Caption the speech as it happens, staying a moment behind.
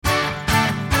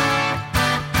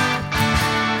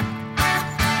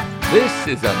This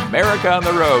is America on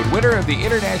the Road, winner of the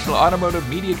International Automotive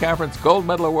Media Conference Gold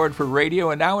Medal Award for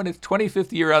Radio, and now in its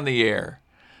 25th year on the air.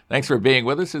 Thanks for being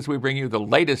with us as we bring you the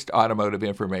latest automotive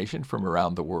information from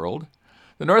around the world.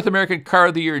 The North American Car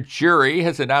of the Year jury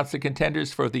has announced the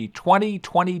contenders for the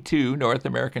 2022 North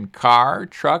American Car,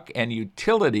 Truck, and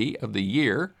Utility of the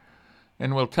Year,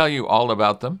 and we'll tell you all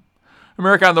about them.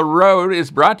 America on the Road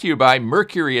is brought to you by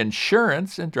Mercury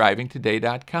Insurance and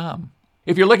DrivingToday.com.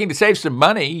 If you're looking to save some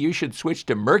money, you should switch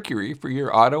to Mercury for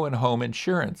your auto and home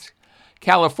insurance.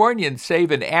 Californians save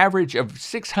an average of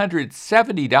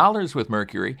 $670 with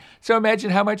Mercury, so imagine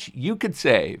how much you could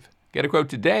save. Get a quote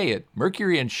today at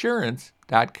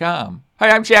mercuryinsurance.com. Hi,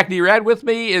 I'm Jack Nerad. With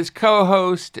me is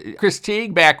co-host Chris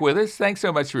Teague, back with us. Thanks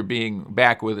so much for being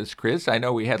back with us, Chris. I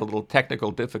know we had a little technical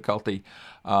difficulty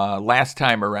last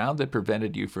time around that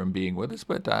prevented you from being with us,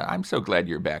 but I'm so glad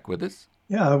you're back with us.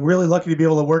 Yeah, really lucky to be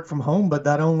able to work from home, but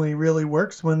that only really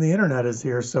works when the internet is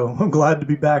here, so I'm glad to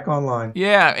be back online.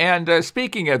 Yeah, and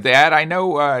speaking of that, I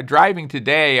know Driving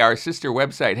Today, our sister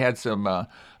website, had some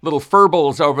little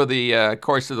furbles over the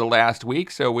course of the last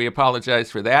week, so we apologize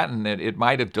for that, and it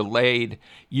might have delayed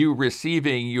you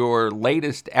receiving your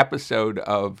latest episode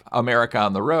of America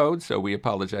on the Road, so we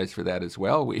apologize for that as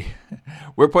well.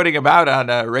 We're putting them out on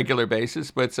a regular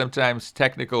basis, but sometimes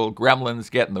technical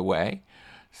gremlins get in the way.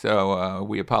 So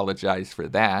we apologize for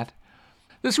that.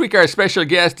 This week our special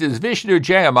guest is Vishnu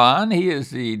Jayaman. He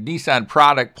is the Nissan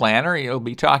product planner. He'll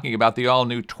be talking about the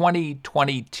all-new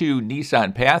 2022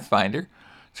 Nissan Pathfinder.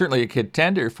 Certainly a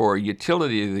contender for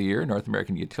Utility of the Year, North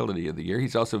American Utility of the Year.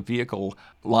 He's also vehicle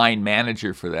line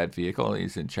manager for that vehicle.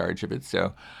 He's in charge of it.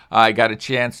 So I got a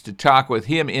chance to talk with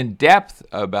him in depth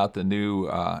about the new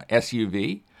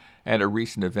SUV at a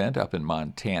recent event up in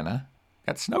Montana.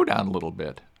 Got snowed down a little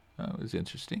bit. It was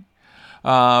interesting.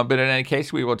 But in any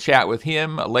case, we will chat with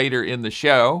him later in the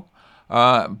show.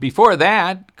 Before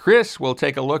that, Chris will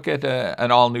take a look at an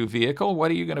all-new vehicle.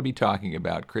 What are you going to be talking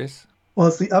about, Chris? Well,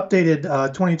 it's the updated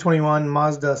 2021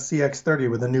 Mazda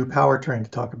CX-30 with a new powertrain to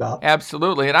talk about.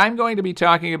 Absolutely. And I'm going to be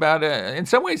talking about, in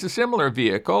some ways, a similar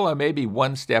vehicle, maybe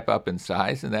one step up in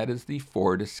size, and that is the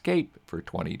Ford Escape for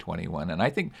 2021. And I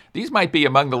think these might be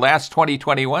among the last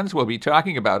 2021s we'll be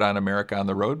talking about on America on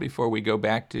the Road before we go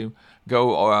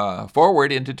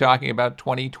forward into talking about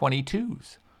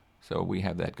 2022s. So we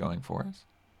have that going for us.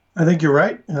 I think you're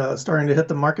right. Starting to hit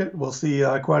the market. We'll see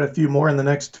quite a few more in the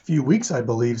next few weeks, I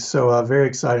believe. So very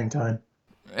exciting time.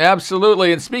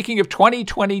 Absolutely. And speaking of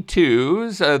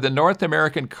 2022s, the North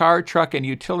American Car, Truck, and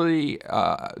Utility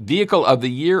Vehicle of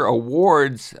the Year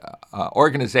Awards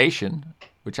organization,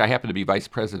 which I happen to be vice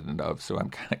president of, so I'm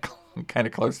kind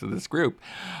of close to this group,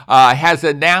 has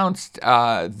announced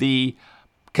the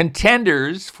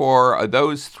contenders for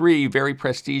those three very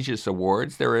prestigious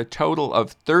awards. There are a total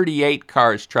of 38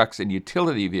 cars, trucks, and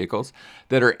utility vehicles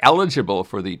that are eligible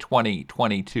for the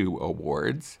 2022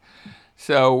 awards.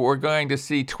 So we're going to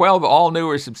see 12 all-new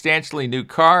or substantially new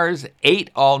cars, 8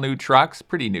 all-new trucks,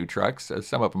 pretty new trucks.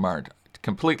 Some of them aren't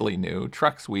completely new.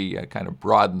 Trucks, we kind of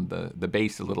broadened the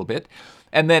base a little bit.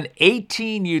 And then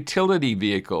 18 utility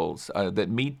vehicles that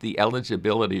meet the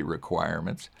eligibility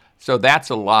requirements. So that's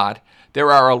a lot. There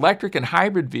are electric and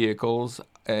hybrid vehicles,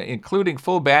 including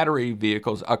full battery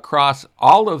vehicles, across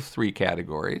all of 3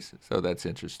 categories. So that's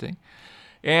interesting.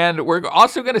 And we're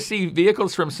also going to see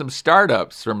vehicles from some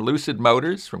startups, from Lucid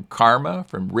Motors, from Karma,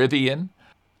 from Rivian.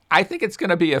 I think it's going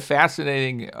to be a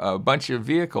fascinating bunch of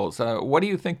vehicles. What do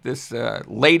you think this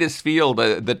latest field,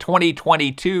 the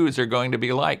 2022s, are going to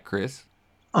be like, Chris?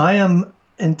 I am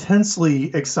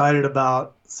intensely excited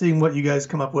about seeing what you guys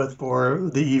come up with for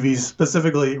the EVs,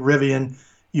 specifically Rivian.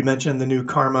 You mentioned the new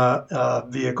Karma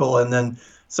vehicle and then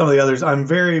some of the others. I'm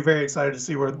very, very excited to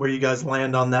see where you guys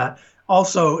land on that.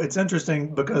 Also, it's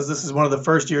interesting because this is one of the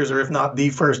first years, or if not the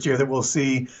first year, that we'll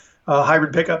see a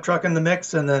hybrid pickup truck in the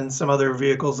mix and then some other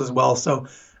vehicles as well. So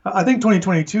I think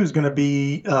 2022 is going to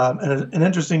be an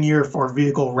interesting year for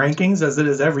vehicle rankings, as it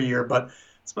is every year, but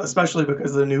especially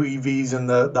because of the new EVs and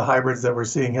the hybrids that we're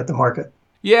seeing hit the market.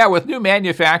 Yeah, with new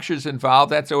manufacturers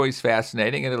involved, that's always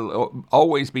fascinating, and it'll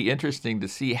always be interesting to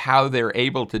see how they're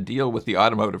able to deal with the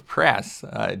automotive press,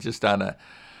 just on a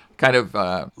kind of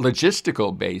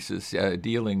logistical basis,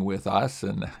 dealing with us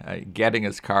and getting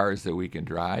us cars that we can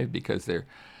drive, because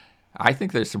I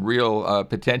think there's some real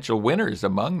potential winners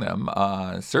among them.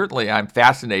 Certainly, I'm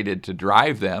fascinated to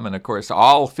drive them, and of course,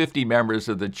 all 50 members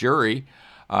of the jury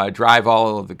drive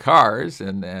all of the cars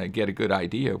and get a good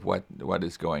idea of what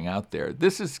is going out there.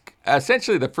 This is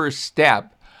essentially the first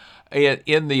step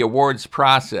in the awards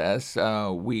process.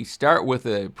 We start with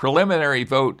a preliminary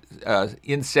vote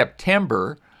in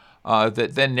September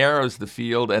that then narrows the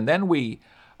field. And then we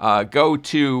go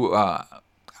to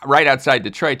right outside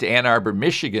Detroit to Ann Arbor,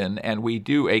 Michigan, and we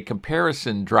do a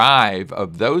comparison drive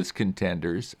of those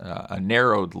contenders, a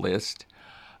narrowed list.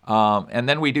 And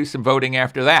then we do some voting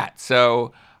after that.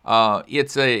 So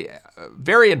it's a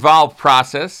very involved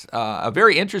process, a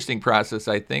very interesting process,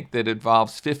 I think, that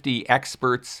involves 50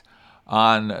 experts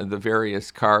on the various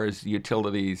cars,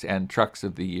 utilities, and trucks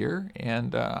of the year.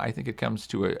 And I think it comes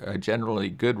to a generally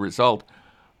good result.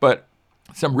 But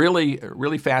some really,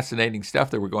 really fascinating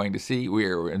stuff that we're going to see.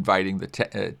 We're inviting the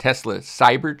Tesla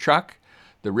Cybertruck,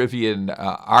 the Rivian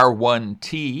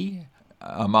R1T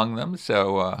among them.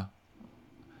 So,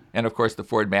 and of course the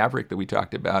Ford Maverick that we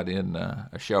talked about in a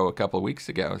show a couple of weeks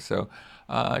ago. So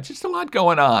just a lot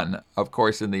going on, of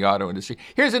course, in the auto industry.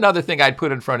 Here's another thing I'd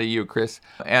put in front of you, Chris,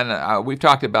 and we've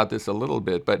talked about this a little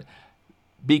bit, but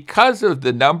because of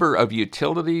the number of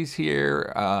utilities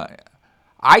here,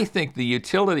 I think the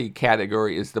utility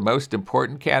category is the most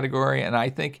important category, and I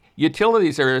think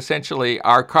utilities are essentially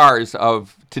our cars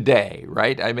of today,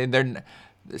 right? I mean,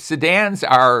 sedans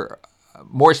are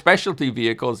more specialty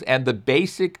vehicles, and the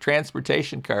basic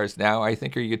transportation cars now, I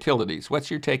think, are utilities.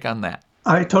 What's your take on that?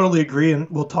 I totally agree, and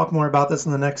we'll talk more about this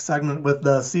in the next segment with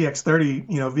the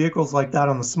CX-30. Vehicles like that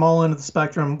on the small end of the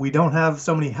spectrum. We don't have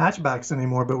so many hatchbacks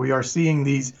anymore, but we are seeing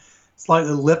these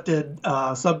slightly lifted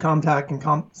subcompact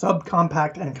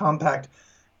and compact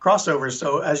crossovers.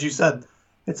 So as you said,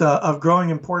 it's of growing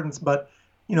importance. But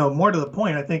more to the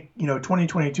point, I think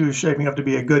 2022 is shaping up to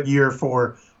be a good year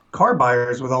for car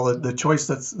buyers with all the choice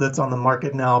that's on the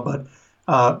market now.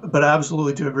 But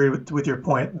absolutely to agree with your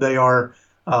point, they are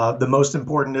the most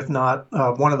important, if not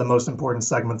one of the most important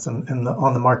segments on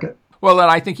the market. Well,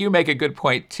 and I think you make a good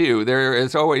point, too. There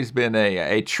has always been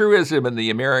a truism in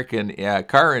the American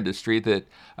car industry that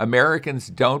Americans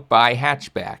don't buy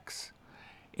hatchbacks.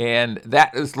 And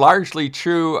that is largely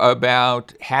true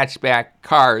about hatchback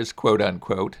cars, quote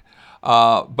unquote.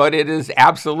 But it is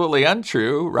absolutely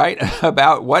untrue, right,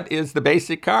 about what is the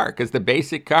basic car. Because the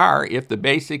basic car, if the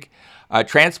basic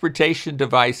transportation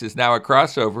device is now a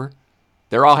crossover,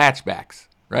 they're all hatchbacks,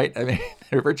 right? I mean,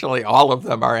 virtually all of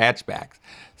them are hatchbacks.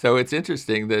 So it's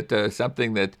interesting that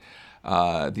something that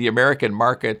the American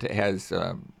market has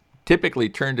typically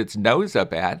turned its nose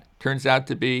up at turns out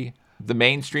to be the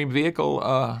mainstream vehicle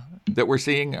that we're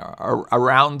seeing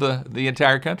around the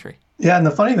entire country. Yeah, and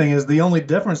the funny thing is the only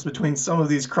difference between some of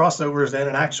these crossovers and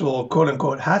an actual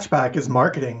quote-unquote hatchback is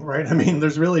marketing, right? I mean,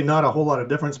 there's really not a whole lot of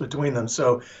difference between them.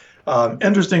 So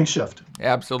interesting shift.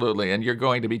 Absolutely. And you're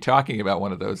going to be talking about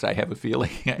one of those, I have a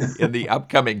feeling, in the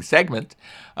upcoming segment.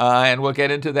 And we'll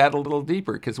get into that a little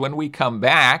deeper because when we come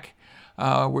back,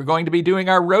 we're going to be doing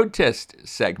our road test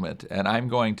segment. And I'm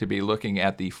going to be looking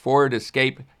at the Ford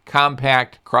Escape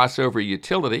compact crossover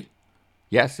utility.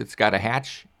 Yes, it's got a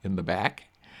hatch in the back.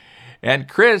 And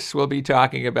Chris will be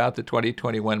talking about the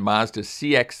 2021 Mazda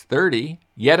CX-30,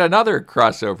 yet another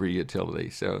crossover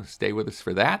utility. So stay with us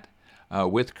for that.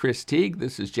 With Chris Teague,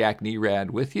 this is Jack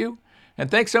Nerad with you. And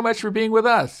thanks so much for being with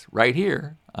us right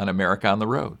here on America on the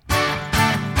Road.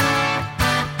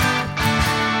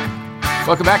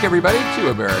 Welcome back, everybody, to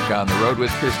America on the Road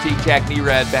with Chris Teague. Jack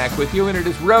Nerad back with you. And it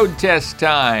is road test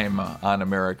time on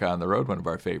America on the Road, one of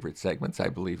our favorite segments. I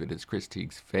believe it is Chris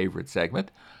Teague's favorite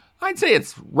segment. I'd say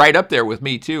it's right up there with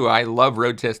me, too. I love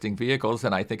road testing vehicles,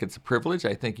 and I think it's a privilege.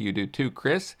 I think you do, too,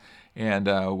 Chris. And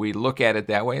we look at it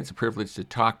that way. It's a privilege to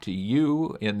talk to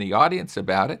you in the audience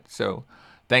about it. So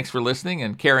thanks for listening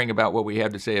and caring about what we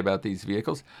have to say about these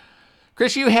vehicles.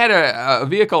 Chris, you had a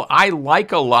vehicle I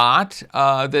like a lot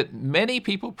that many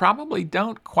people probably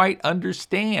don't quite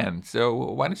understand. So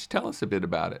why don't you tell us a bit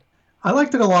about it? I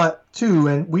liked it a lot, too.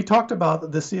 And we talked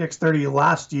about the CX-30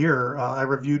 last year. I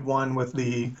reviewed one with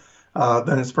in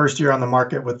its first year on the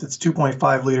market with its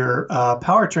 2.5-liter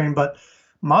powertrain. But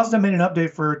Mazda made an update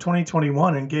for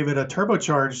 2021 and gave it a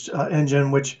turbocharged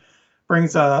engine, which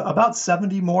brings about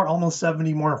 70 more, almost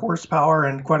 70 more horsepower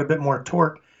and quite a bit more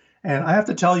torque. And I have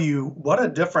to tell you what a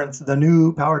difference the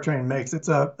new powertrain makes.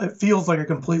 It feels like a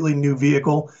completely new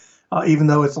vehicle, even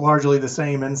though it's largely the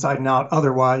same inside and out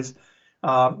otherwise.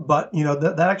 But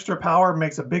that extra power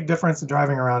makes a big difference in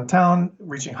driving around town,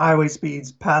 reaching highway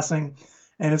speeds, passing,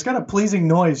 and it's got a pleasing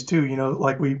noise too.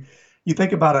 You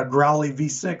think about a growly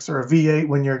V6 or a V8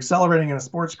 when you're accelerating in a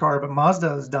sports car, but Mazda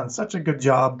has done such a good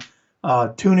job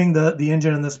tuning the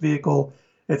engine in this vehicle.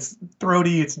 It's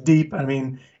throaty, it's deep. I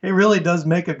mean, it really does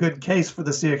make a good case for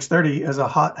the CX-30 as a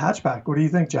hot hatchback. What do you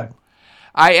think, Jack?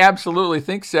 I absolutely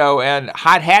think so. And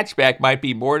hot hatchback might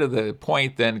be more to the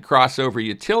point than crossover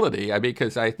utility,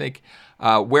 because I think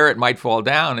Where it might fall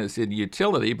down is in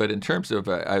utility, but in terms of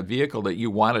a vehicle that you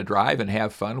want to drive and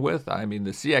have fun with, I mean,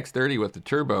 the CX-30 with the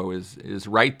turbo is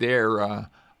right there,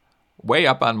 way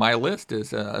up on my list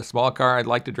as a small car I'd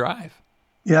like to drive.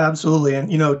 Yeah, absolutely. And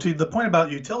to the point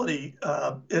about utility,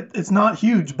 it's not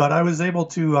huge, but I was able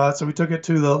to. So we took it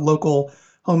to the local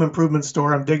home improvement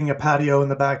store. I'm digging a patio in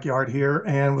the backyard here,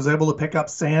 and was able to pick up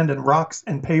sand and rocks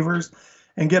and pavers,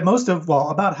 and get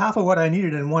about half of what I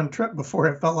needed in one trip before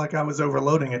it felt like I was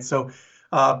overloading it. So,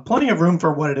 plenty of room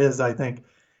for what it is, I think.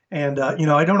 And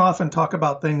I don't often talk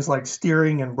about things like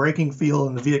steering and braking feel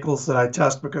in the vehicles that I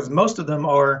test because most of them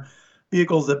are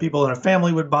vehicles that people in a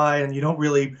family would buy, and you don't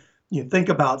really think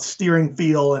about steering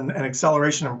feel and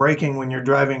acceleration and braking when you're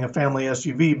driving a family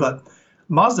SUV. But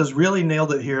Mazda's really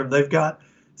nailed it here. They've got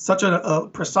such a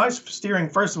precise steering,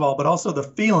 first of all, but also the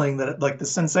feeling that like the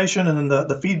sensation and then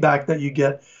the feedback that you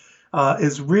get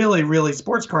is really, really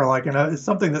sports car like. And it's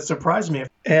something that surprised me.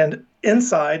 And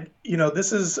inside,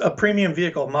 this is a premium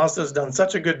vehicle. Mazda's done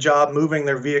such a good job moving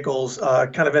their vehicles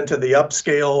kind of into the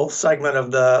upscale segment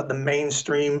of the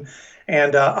mainstream.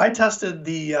 And I tested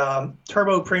the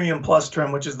Turbo Premium Plus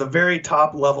trim, which is the very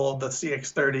top level of the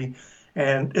CX-30,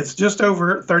 and it's just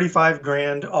over 35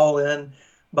 grand all in.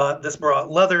 But this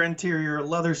brought leather interior,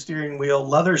 leather steering wheel,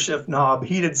 leather shift knob,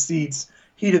 heated seats,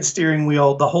 heated steering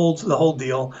wheel, the whole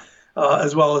deal,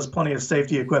 as well as plenty of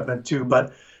safety equipment too.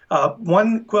 But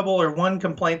one quibble or one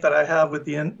complaint that I have with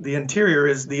the interior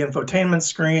is the infotainment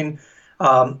screen,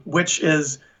 which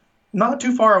is not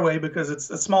too far away because it's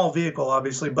a small vehicle,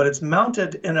 obviously, but it's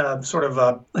mounted in a sort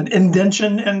of an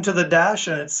indention into the dash,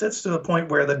 and it sits to the point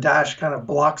where the dash kind of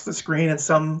blocks the screen at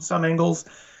some angles.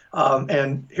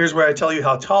 And here's where I tell you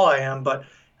how tall I am, but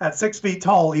at 6 feet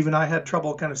tall, even I had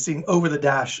trouble kind of seeing over the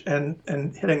dash and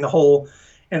hitting the whole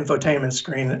infotainment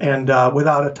screen. And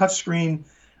without a touch screen,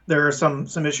 there are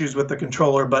some issues with the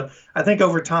controller, but I think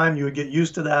over time you would get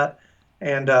used to that.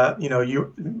 And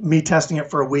me testing it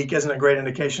for a week isn't a great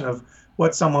indication of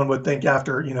what someone would think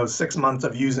after 6 months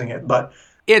of using it. But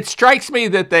it strikes me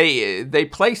that they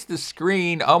place the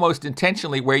screen almost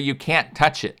intentionally where you can't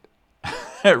touch it,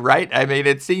 right? I mean,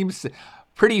 it seems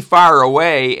pretty far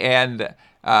away and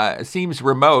seems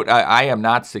remote. I am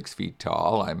not 6 feet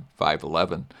tall. I'm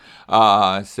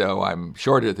 5'11", so I'm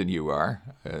shorter than you are.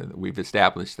 We've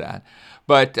established that.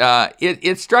 But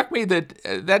it struck me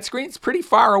that that screen's pretty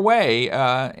far away,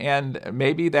 and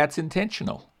maybe that's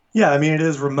intentional. Yeah, I mean, it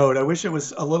is remote. I wish it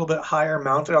was a little bit higher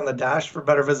mounted on the dash for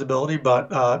better visibility, but,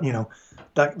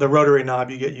 the rotary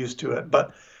knob, you get used to it.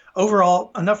 But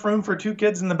overall, enough room for 2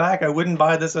 kids in the back. I wouldn't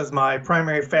buy this as my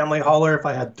primary family hauler. If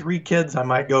I had 3 kids, I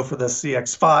might go for the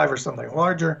CX-5 or something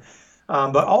larger.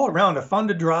 But all around, a fun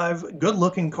to drive,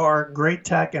 good-looking car, great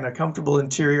tech, and a comfortable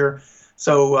interior.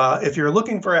 So if you're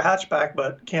looking for a hatchback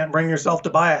but can't bring yourself to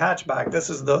buy a hatchback, this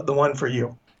is the one for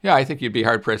you. Yeah, I think you'd be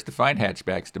hard-pressed to find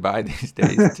hatchbacks to buy these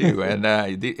days, too. And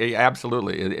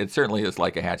absolutely, it certainly is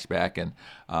like a hatchback. And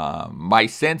my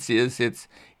sense is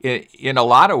in a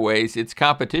lot of ways, its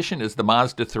competition is the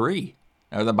Mazda 3.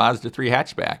 Or the Mazda 3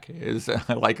 hatchback is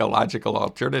like a logical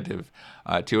alternative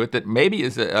to it that maybe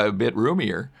is a bit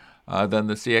roomier than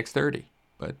the CX-30.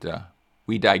 But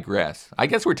we digress. I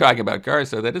guess we're talking about cars,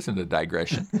 so that isn't a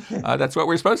digression. That's what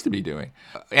we're supposed to be doing.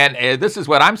 And this is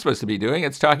what I'm supposed to be doing.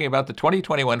 It's talking about the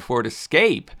 2021 Ford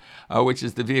Escape, which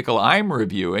is the vehicle I'm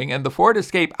reviewing. And the Ford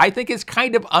Escape, I think, is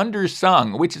kind of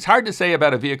undersung, which is hard to say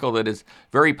about a vehicle that is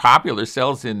very popular,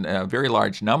 sells in very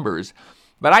large numbers.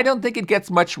 But I don't think it gets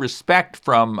much respect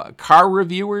from car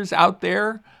reviewers out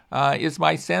there, is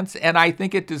my sense. And I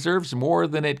think it deserves more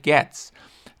than it gets.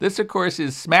 This, of course,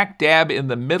 is smack dab in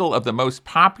the middle of the most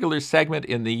popular segment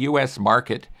in the U.S.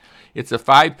 market. It's a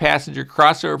 5-passenger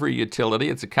crossover utility.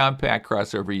 It's a compact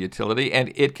crossover utility,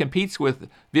 and it competes with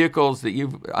vehicles that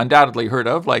you've undoubtedly heard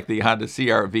of, like the Honda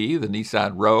CR-V, the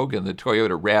Nissan Rogue, and the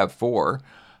Toyota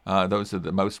RAV4. Those are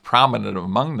the most prominent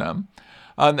among them.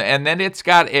 And then it's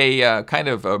got a kind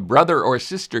of a brother or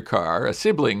sister car, a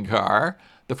sibling car,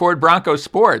 the Ford Bronco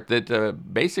Sport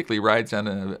that basically rides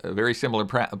on a very similar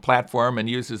platform and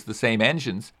uses the same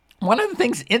engines. One of the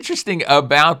things interesting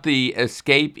about the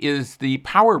Escape is the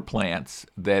power plants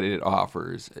that it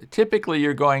offers. Typically,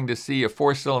 you're going to see a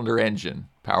 4-cylinder engine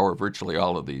power virtually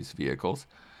all of these vehicles.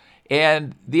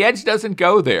 And the Edge doesn't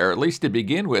go there, at least to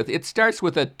begin with. It starts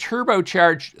with a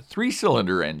turbocharged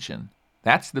 3-cylinder engine.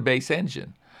 That's the base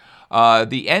engine.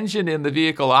 The engine in the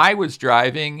vehicle I was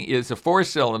driving is a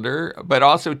 4-cylinder, but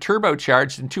also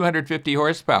turbocharged and 250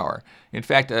 horsepower. In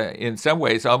fact, in some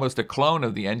ways, almost a clone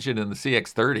of the engine in the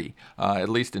CX-30, at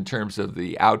least in terms of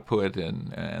the output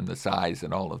and the size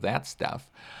and all of that stuff.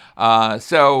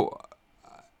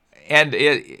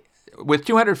 with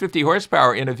 250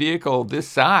 horsepower in a vehicle this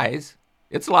size,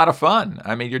 it's a lot of fun.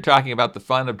 I mean, you're talking about the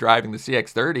fun of driving the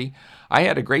CX-30. I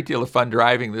had a great deal of fun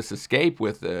driving this Escape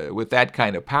with that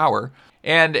kind of power.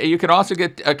 And you can also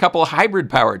get a couple of hybrid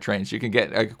powertrains. You can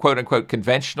get a quote-unquote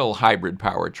conventional hybrid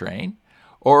powertrain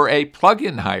or a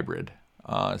plug-in hybrid.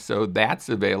 So that's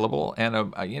available,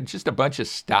 and just a bunch of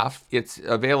stuff. It's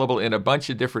available in a bunch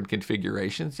of different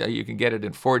configurations. You can get it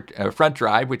in front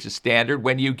drive, which is standard.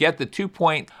 When you get the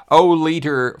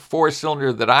 2.0-liter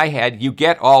four-cylinder that I had, you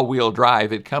get all-wheel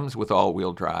drive. It comes with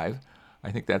all-wheel drive.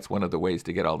 I think that's one of the ways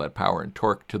to get all that power and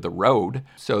torque to the road.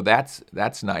 So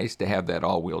that's nice to have that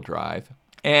all-wheel drive.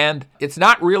 And it's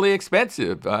not really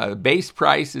expensive. Base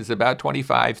price is about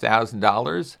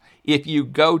 $25,000. If you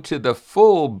go to the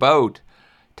full boat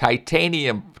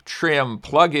titanium trim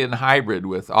plug-in hybrid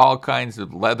with all kinds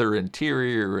of leather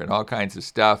interior and all kinds of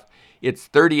stuff, it's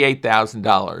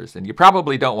 $38,000. And you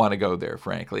probably don't want to go there,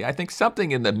 frankly. I think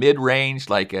something in the mid-range,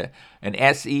 like an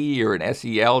SE or an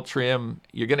SEL trim,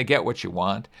 you're going to get what you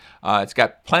want. It's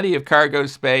got plenty of cargo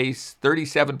space,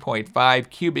 37.5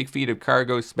 cubic feet of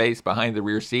cargo space behind the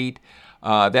rear seat.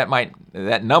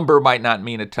 That number might not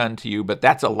mean a ton to you, but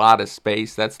that's a lot of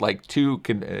space. That's like two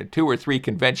or three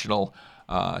conventional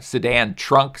sedan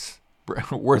trunks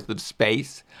worth of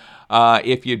space.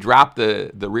 If you drop the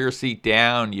rear seat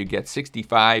down, you get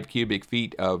 65 cubic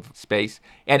feet of space.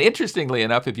 And interestingly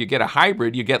enough, if you get a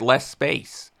hybrid, you get less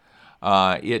space.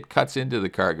 It cuts into the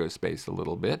cargo space a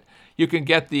little bit. You can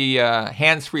get the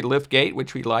hands-free liftgate,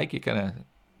 which we like. You kind of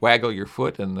waggle your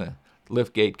foot and the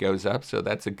liftgate goes up, so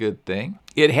that's a good thing.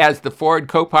 It has the Ford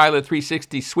Copilot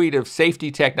 360 suite of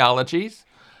safety technologies.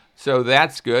 So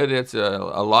that's good. It's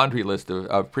a laundry list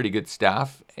of pretty good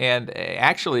stuff. And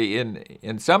actually,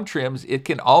 in some trims, it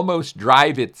can almost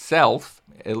drive itself,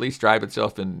 at least drive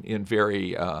itself in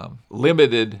very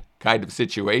limited kind of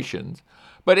situations.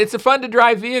 But it's a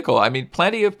fun-to-drive vehicle. I mean,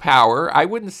 plenty of power. I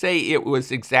wouldn't say it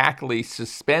was exactly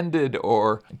suspended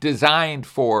or designed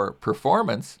for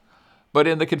performance. But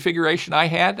in the configuration I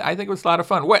had, I think it was a lot of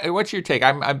fun. What's your take?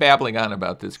 I'm babbling on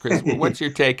about this, Chris. What's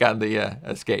your take on the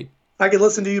Escape? I could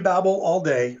listen to you babble all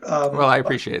day. Well, I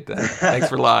appreciate that. Thanks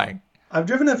for lying. I've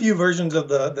driven a few versions of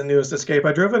the newest Escape.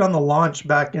 I drove it on the launch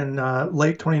back in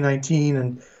late 2019,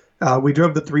 and we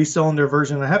drove the three-cylinder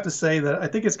version. I have to say that I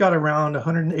think it's got around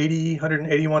 180,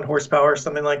 181 horsepower,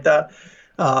 something like that.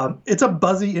 It's a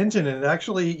buzzy engine, and it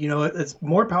actually, it's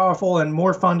more powerful and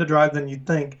more fun to drive than you'd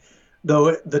think.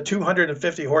 Though the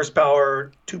 250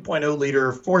 horsepower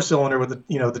 2.0-liter four-cylinder with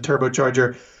the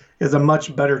turbocharger is a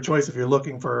much better choice if you're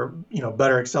looking for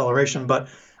better acceleration. But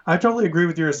I totally agree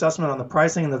with your assessment on the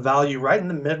pricing and the value. Right in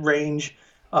the mid-range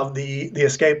of the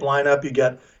Escape lineup, you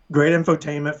get great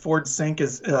infotainment. Ford Sync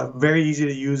is very easy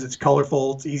to use. It's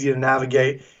colorful. It's easy to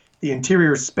navigate. The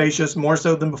interior is spacious, more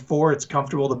so than before. It's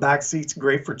comfortable. The back seat's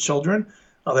great for children.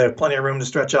 They have plenty of room to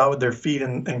stretch out with their feet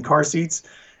in car seats.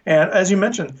 And as you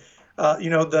mentioned,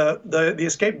 the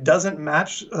Escape doesn't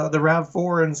match the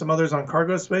RAV4 and some others on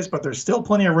cargo space, but there's still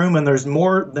plenty of room, and there's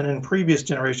more than in previous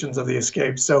generations of the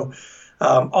Escape. So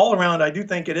all around, I do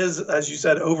think it is, as you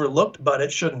said, overlooked, but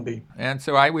it shouldn't be. And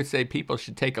so I would say people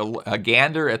should take a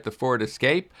gander at the Ford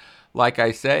Escape. Like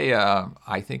I say,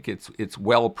 I think it's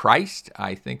well priced.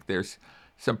 I think there's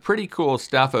some pretty cool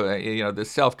stuff. The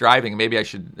self-driving, maybe I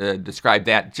should describe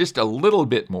that just a little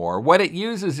bit more. What it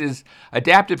uses is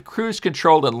adaptive cruise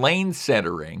control and lane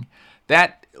centering.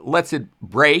 That lets it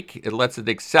brake, it lets it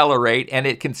accelerate, and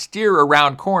it can steer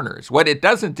around corners. What it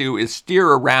doesn't do is steer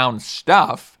around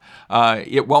stuff.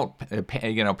 It won't,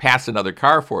 pass another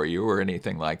car for you or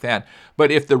anything like that.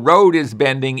 But if the road is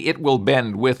bending, it will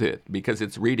bend with it because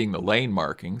it's reading the lane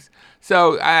markings.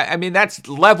 So, that's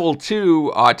level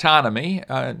 2 autonomy,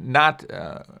 not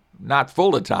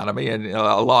full autonomy, and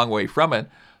a long way from it.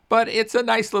 But it's a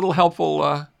nice little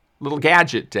helpful little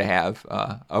gadget to have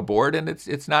aboard, and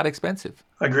it's not expensive.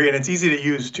 Agree, and it's easy to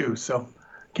use too, so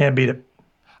can't beat it.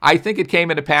 I think it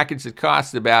came in a package that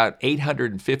cost about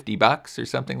 $850 or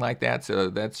something like that. So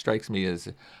that strikes me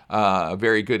as a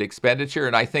very good expenditure.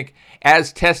 And I think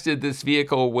as tested, this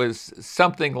vehicle was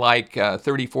something like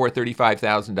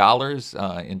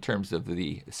 $35,000 in terms of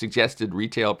the suggested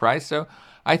retail price. So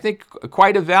I think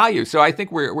quite a value. So I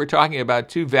think we're talking about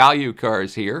two value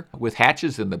cars here with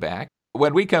hatches in the back.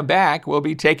 When we come back, we'll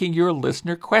be taking your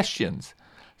listener questions.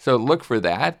 So look for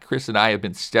that. Chris and I have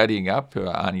been studying up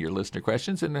on your listener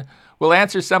questions, and we'll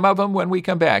answer some of them when we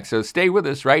come back. So stay with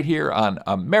us right here on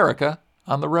America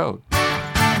on the Road.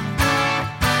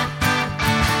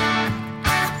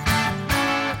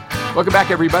 Welcome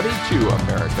back, everybody, to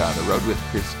America on the Road with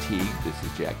Chris Teague. This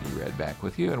is Jackie Red back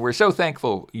with you, and we're so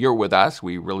thankful you're with us.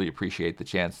 We really appreciate the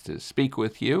chance to speak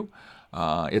with you.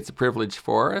 It's a privilege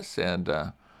for us,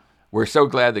 and we're so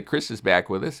glad that Chris is back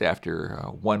with us after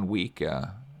 1 week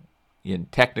in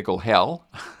technical hell.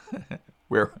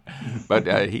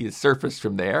 But he has surfaced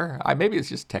from there. Maybe it's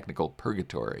just technical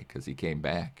purgatory because he came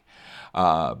back.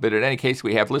 But in any case,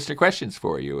 we have listener questions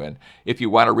for you. And if you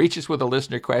want to reach us with a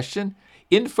listener question,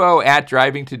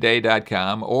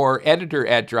 info@drivingtoday.com or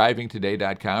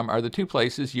editor@drivingtoday.com are the two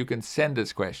places you can send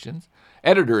us questions.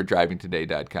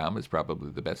 Editor@drivingtoday.com is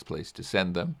probably the best place to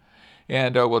send them.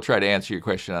 And we'll try to answer your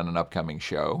question on an upcoming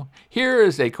show. Here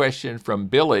is a question from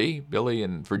Billy. Billy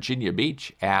in Virginia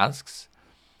Beach asks,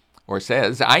 or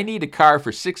says, I need a car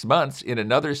for 6 months in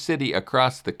another city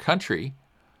across the country.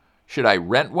 Should I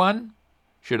rent one?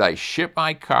 Should I ship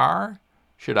my car?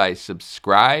 Should I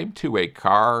subscribe to a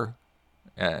car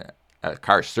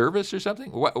service or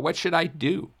something? What should I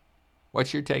do?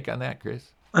 What's your take on that,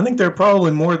 Chris? I think there's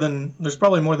probably more than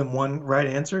one right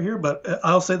answer here, but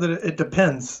I'll say that it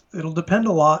depends. It'll depend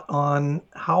a lot on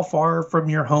how far from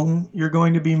your home you're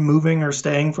going to be moving or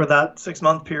staying for that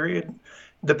 6-month period.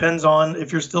 Depends on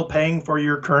if you're still paying for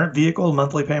your current vehicle,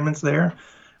 monthly payments there.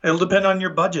 It'll depend on your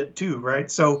budget too,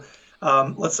 right? So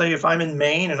let's say if I'm in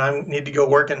Maine and I need to go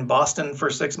work in Boston for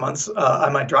 6 months, I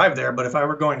might drive there. But if I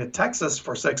were going to Texas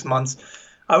for 6 months,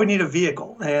 I would need a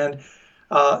vehicle. And,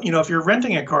 if you're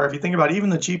renting a car, if you think about it,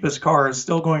 even the cheapest car is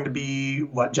still going to be,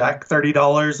 what, Jack,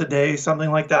 $30 a day,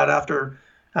 something like that after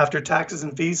taxes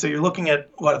and fees. So you're looking at,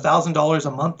 what, $1,000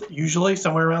 a month, usually,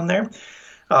 somewhere around there.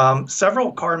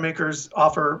 Several car makers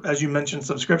offer, as you mentioned,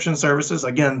 subscription services.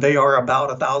 Again, they are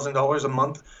about $1,000 a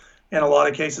month. In a lot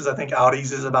of cases, I think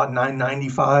Audi's is about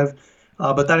 $995,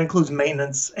 but that includes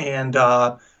maintenance and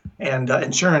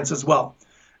insurance as well.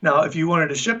 Now, if you wanted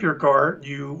to ship your car,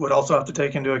 you would also have to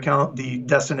take into account the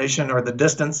destination or the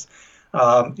distance.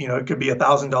 It could be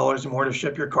 $1,000 more to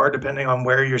ship your car depending on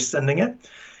where you're sending it.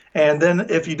 And then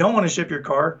if you don't want to ship your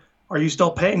car, are you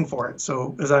still paying for it?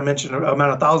 So as I mentioned,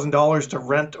 about $1,000 to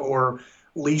rent or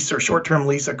lease or short-term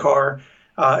lease a car.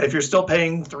 If you're still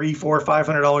paying $300, $400,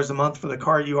 $500 a month for the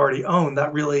car you already own,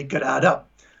 that really could add up.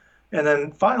 And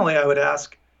then finally, I would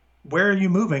ask, where are you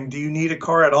moving? Do you need a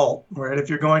car at all? Right? If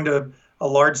you're going to a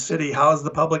large city, how is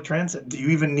the public transit? Do you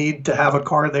even need to have a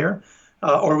car there?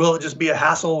 Or will it just be a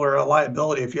hassle or a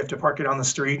liability if you have to park it on the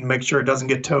street and make sure it doesn't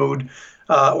get towed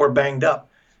or banged up?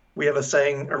 We have a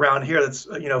saying around here that's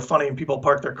funny. When people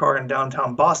park their car in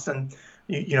downtown Boston,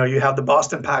 you have the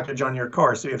Boston package on your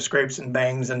car, so you have scrapes and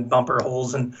bangs and bumper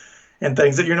holes and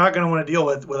things that you're not going to want to deal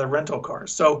with a rental car.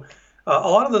 So a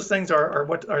lot of those things are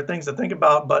things to think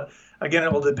about, but again,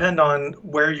 it will depend on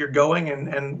where you're going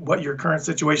and what your current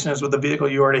situation is with the vehicle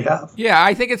you already have. Yeah,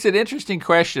 I think it's an interesting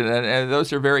question, and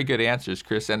those are very good answers,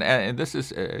 Chris. And this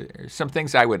is some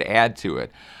things I would add to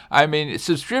it. I mean,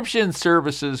 subscription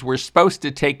services were supposed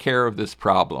to take care of this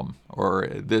problem or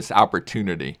this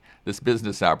opportunity, this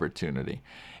business opportunity.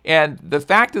 And the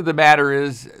fact of the matter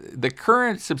is the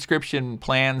current subscription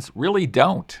plans really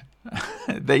don't.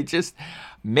 They just...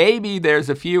 Maybe there's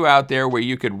a few out there where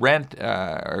you could rent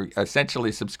or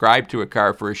essentially subscribe to a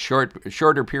car for a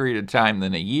shorter period of time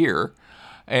than a year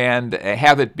and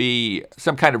have it be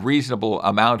some kind of reasonable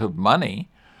amount of money.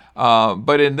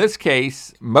 But in this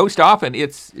case, most often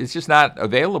it's just not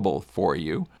available for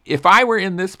you. If I were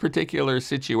in this particular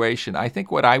situation, I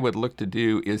think what I would look to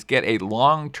do is get a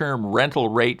long-term rental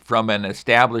rate from an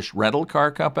established rental car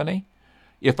company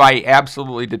if I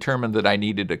absolutely determined that I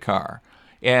needed a car.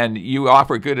 And you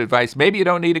offer good advice. Maybe you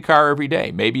don't need a car every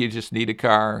day. Maybe you just need a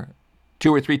car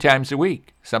 2 or 3 times a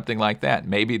week, something like that.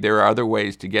 Maybe there are other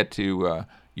ways to get to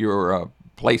your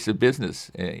place of business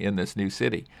in this new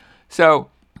city. So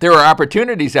there are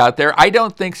opportunities out there. I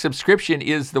don't think subscription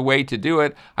is the way to do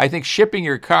it. I think shipping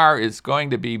your car is going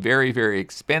to be very, very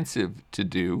expensive to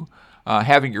do.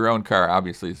 Having your own car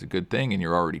obviously is a good thing, and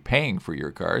you're already paying for your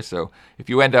car. So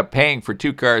if you end up paying for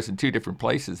 2 cars in 2 different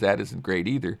places, that isn't great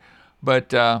either.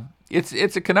 But it's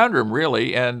a conundrum,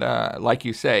 really, and like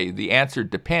you say, the answer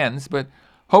depends, but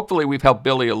hopefully we've helped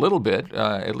Billy a little bit,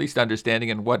 at least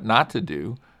understanding and what not to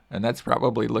do, and that's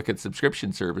probably look at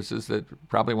subscription services that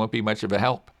probably won't be much of a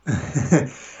help. I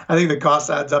think the cost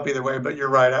adds up either way, but you're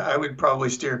right. I would probably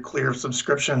steer clear of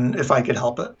subscription if I could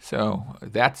help it. So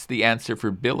that's the answer for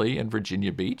Billy in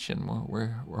Virginia Beach, and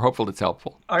we're hopeful it's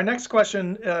helpful. Our next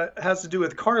question has to do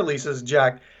with car leases,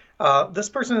 Jack. This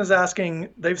person is asking,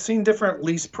 they've seen different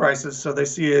lease prices. So they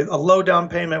see a low down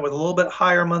payment with a little bit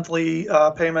higher monthly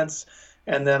payments,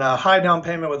 and then a high down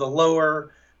payment with a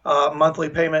lower monthly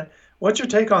payment. What's your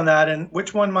take on that, and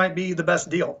which one might be the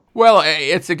best deal? Well,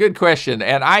 it's a good question.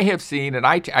 And I have seen, and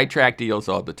I track deals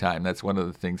all the time. That's one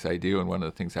of the things I do and one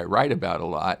of the things I write about a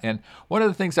lot. And one of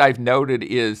the things I've noted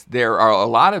is there are a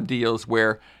lot of deals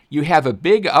where you have a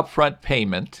big upfront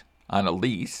payment on a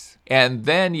lease, and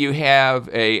then you have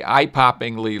a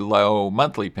eye-poppingly low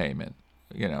monthly payment.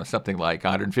 Something like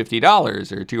 $150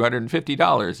 or $250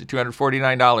 or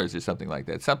 $249 or something like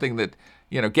that. Something that,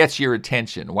 gets your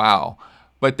attention. Wow.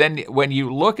 But then when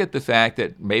you look at the fact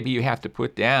that maybe you have to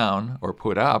put down or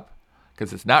put up,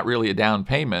 because it's not really a down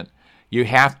payment, you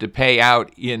have to pay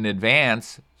out in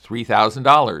advance $3,000,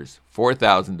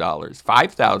 $4,000,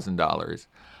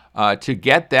 $5,000 to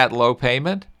get that low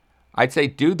payment, I'd say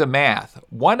do the math.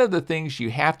 One of the things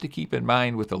you have to keep in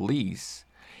mind with a lease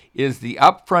is the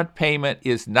upfront payment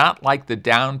is not like the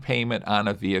down payment on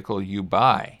a vehicle you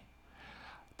buy.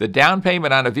 The down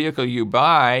payment on a vehicle you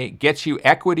buy gets you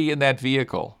equity in that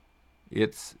vehicle.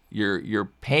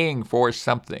 You're paying for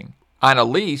something. On a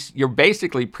lease, you're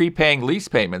basically prepaying lease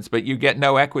payments, but you get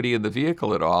no equity in the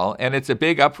vehicle at all, and it's a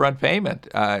big upfront payment.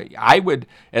 I would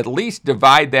at least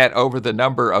divide that over the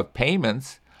number of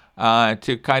payments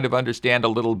to kind of understand a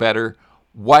little better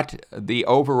what the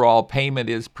overall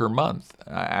payment is per month.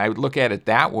 I would look at it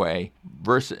that way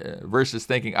versus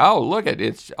thinking, oh, look,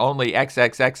 it's only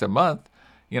XXX a month.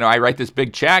 I write this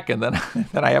big check and then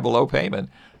then I have a low payment.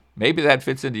 Maybe that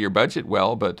fits into your budget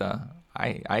well, but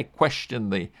I question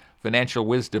the financial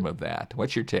wisdom of that.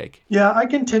 What's your take? Yeah, I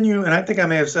continue, and I think I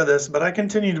may have said this, but I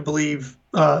continue to believe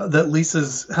that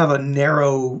leases have a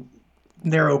narrow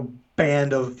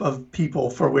band of people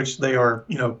for which they are,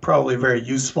 probably very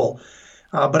useful.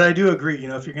 But I do agree,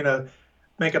 if you're going to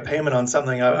make a payment on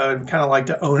something, I would kind of like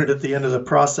to own it at the end of the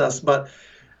process. But,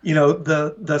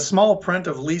 the small print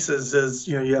of leases is,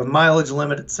 you have mileage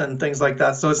limits and things like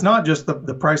that. So it's not just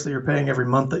the price that you're paying every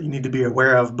month that you need to be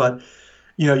aware of. But,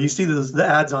 you see the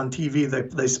ads on TV,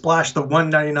 they splash the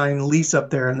 $199 lease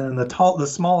up there, and then the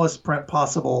smallest print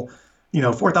possible,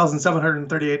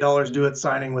 $4,738 due at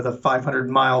signing with a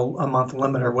 500-mile a month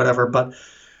limit or whatever. But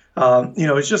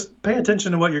it's just pay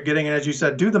attention to what you're getting. And as you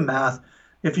said, do the math.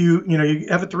 If you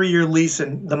have a 3-year lease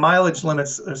and the mileage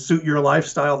limits suit your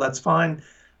lifestyle, that's fine.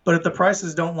 But if the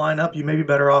prices don't line up, you may be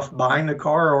better off buying the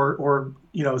car or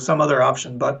some other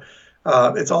option. But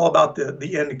it's all about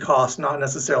the end cost, not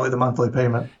necessarily the monthly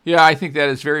payment. Yeah, I think that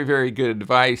is very, very good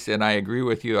advice. And I agree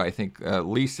with you. I think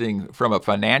leasing from a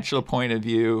financial point of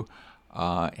view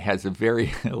has a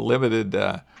very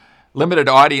limited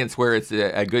audience where it's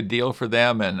a good deal for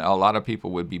them, and a lot of people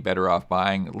would be better off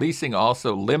buying. Leasing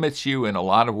also limits you in a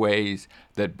lot of ways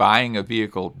that buying a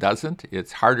vehicle doesn't.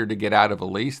 It's harder to get out of a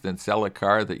lease than sell a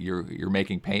car that you're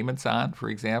making payments on, for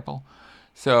example.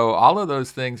 So all of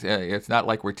those things, it's not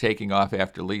like we're taking off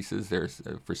after leases.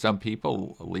 For some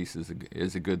people, a lease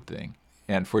is a good thing.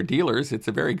 And for dealers, it's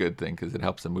a very good thing because it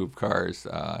helps them move cars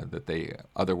that they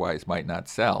otherwise might not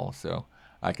sell. So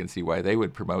I can see why they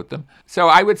would promote them. So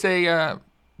I would say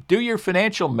do your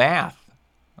financial math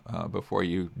before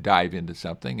you dive into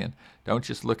something, and don't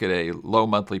just look at a low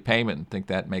monthly payment and think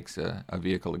that makes a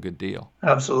vehicle a good deal.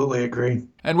 Absolutely agree.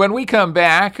 And when we come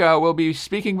back, we'll be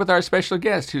speaking with our special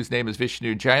guest, whose name is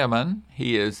Vishnu Jayaman.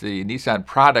 He is the Nissan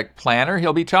product planner.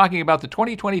 He'll be talking about the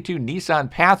 2022 Nissan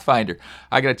Pathfinder.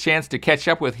 I got a chance to catch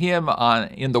up with him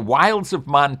in the wilds of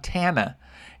Montana.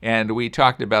 And we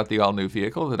talked about the all-new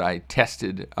vehicle that I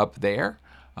tested up there,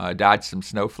 dodged some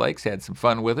snowflakes, had some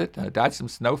fun with it, dodged some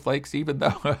snowflakes even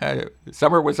though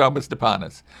summer was almost upon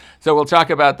us. So we'll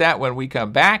talk about that when we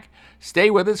come back.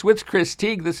 Stay with us with Chris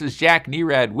Teague. This is Jack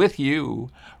Nerad with you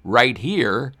right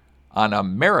here on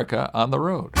America on the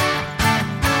Road.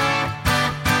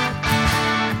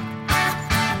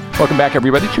 Welcome back,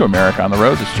 everybody, to America on the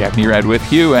Road. This is Jack Nerad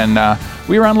with you, and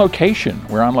we're on location.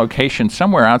 We're on location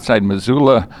somewhere outside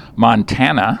Missoula,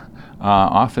 Montana,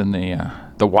 off in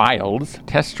the wilds,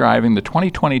 test driving the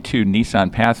 2022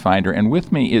 Nissan Pathfinder, and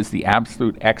with me is the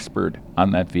absolute expert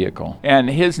on that vehicle. And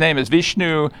his name is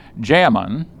Vishnu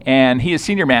Jayaman, and he is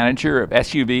Senior Manager of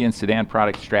SUV and Sedan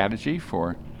Product Strategy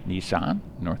for Nissan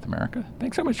North America.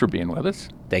 Thanks so much for being with us.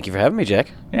 Thank you for having me,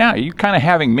 Jack. Yeah, you're kind of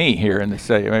having me here in this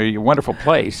wonderful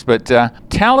place. But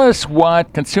tell us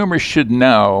what consumers should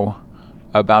know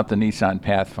about the Nissan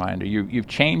Pathfinder. You've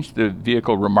changed the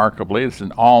vehicle remarkably. It's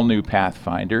an all-new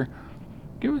Pathfinder.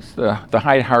 Give us the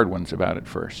hard ones about it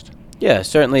first. Yeah,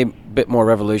 certainly a bit more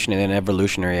revolutionary than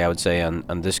evolutionary, I would say,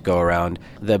 on this go-around.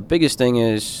 The biggest thing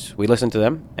is we listened to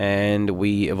them, and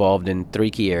we evolved in 3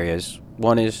 key areas.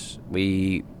 One is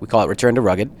we call it return to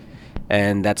rugged,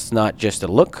 and that's not just a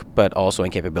look, but also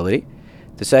in capability.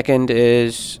 The second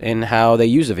is in how they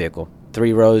use the vehicle.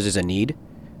 3 rows is a need,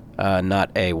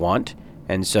 not a want.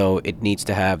 And so it needs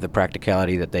to have the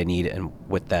practicality that they need, and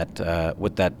with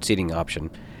that seating option.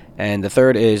 And the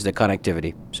third is the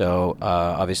connectivity. So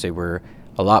obviously we're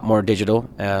a lot more digital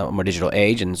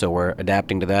age, and so we're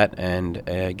adapting to that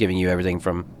and giving you everything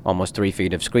from almost 3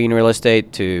 feet of screen real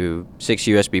estate to 6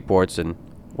 USB ports and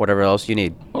whatever else you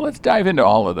need. Well, let's dive into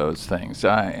all of those things.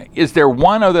 Is there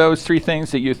one of those 3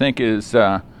 things that you think is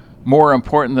more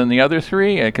important than the other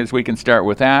 3? Because we can start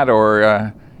with that,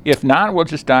 or if not, we'll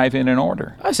just dive in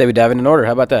order. I say we dive in order.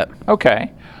 How about that?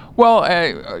 Okay.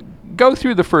 Well, go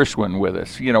through the first one with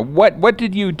us. What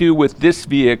did you do with this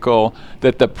vehicle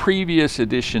that the previous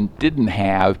edition didn't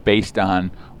have, based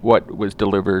on what was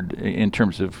delivered in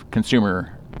terms of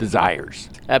consumer desires?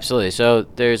 Absolutely. So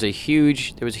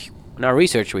in our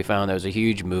research, we found there was a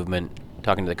huge movement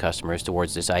talking to the customers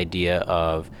towards this idea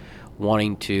of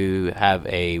wanting to have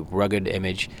a rugged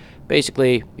image.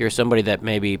 Basically, you're somebody that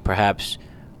maybe perhaps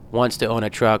wants to own a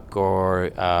truck or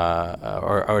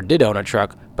did own a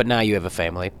truck, but now you have a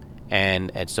family,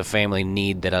 and it's a family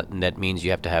need that means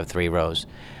you have to have 3 rows.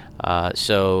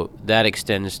 So that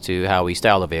extends to how we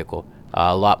style the vehicle.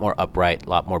 A lot more upright, a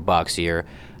lot more boxier.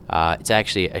 It's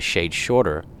actually a shade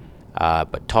shorter,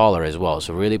 but taller as well.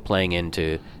 So really playing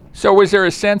into. So was there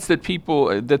a sense that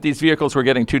that these vehicles were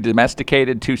getting too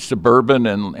domesticated, too suburban,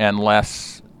 and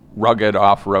less rugged,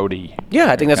 off-roady?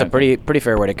 Yeah, I think that's a pretty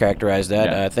fair way to characterize that.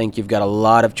 Yeah. I think you've got a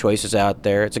lot of choices out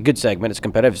there. It's a good segment. It's a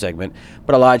competitive segment,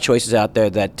 but a lot of choices out there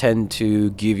that tend to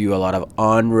give you a lot of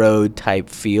on-road type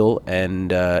feel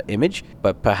and image,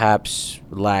 but perhaps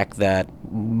lack that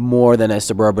more than a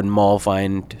suburban mall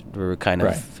find kind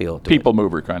of feel to People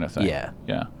mover kind of thing. Yeah.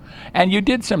 Yeah. And you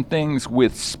did some things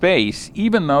with space,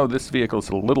 even though this vehicle's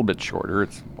a little bit shorter.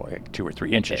 It's like 2 or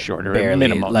 3 inches shorter. Barely,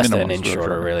 less than an inch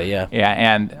shorter, really, yeah. Yeah,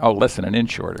 and less than an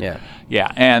inch shorter. Yeah.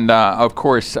 Yeah, and of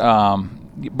course,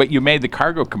 but you made the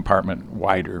cargo compartment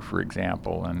wider, for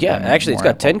example. And Actually, it's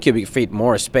more got 10 cubic feet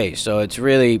more space, so it's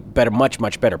really better,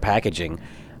 much better packaging.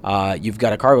 You've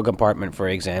got a cargo compartment, for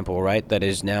example, right, that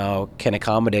is now can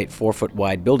accommodate 4-foot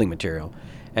wide building material.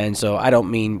 And so I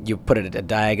don't mean you put it at a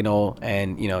diagonal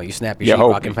and, you snap your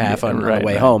sheetrock in half on the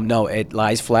way home. No, it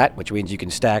lies flat, which means you can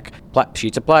stack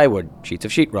sheets of plywood, sheets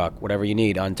of sheetrock, whatever you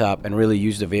need on top, and really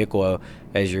use the vehicle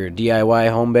as your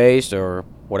DIY home base or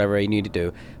whatever you need to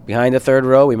do. Behind the 3rd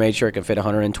row, we made sure it could fit a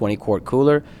 120-quart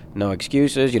cooler. No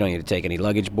excuses. You don't need to take any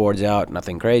luggage boards out,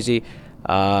 nothing crazy.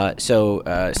 6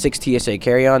 TSA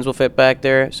carry-ons will fit back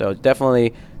there. So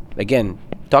definitely, again,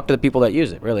 talk to the people that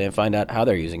use it, really, and find out how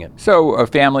they're using it. So a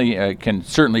family can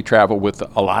certainly travel with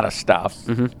a lot of stuff.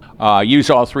 Mm-hmm. Use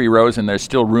all 3 rows, and there's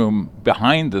still room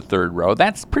behind the 3rd row.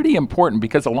 That's pretty important,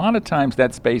 because a lot of times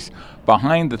that space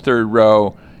behind the 3rd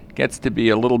row gets to be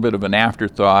a little bit of an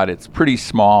afterthought. It's pretty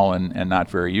small and not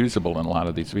very usable in a lot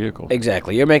of these vehicles.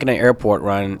 Exactly. You're making an airport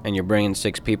run, and you're bringing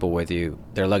 6 people with you.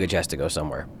 Their luggage has to go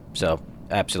somewhere. So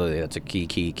absolutely, that's a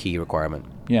key requirement.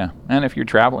 Yeah, and if you're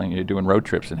traveling, you're doing road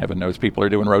trips, and heaven knows people are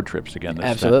doing road trips again.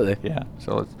 Absolutely. Yeah,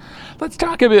 so let's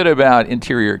talk a bit about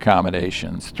interior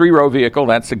accommodations. 3-row vehicle,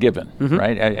 that's a given,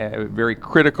 right? Very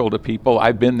critical to people.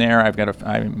 I've been there.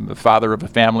 I'm the father of a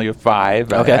family of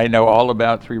 5. Okay. I know all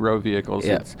about 3-row vehicles.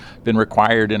 Yeah. It's been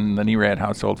required in the Nerad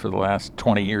household for the last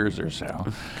 20 years or so.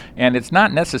 And it's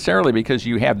not necessarily because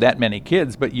you have that many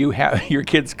kids, but you have your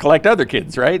kids collect other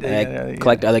kids, right? They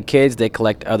collect other kids. They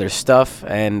collect other stuff,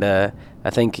 and I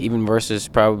think even versus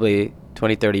probably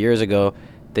 20, 30 years ago,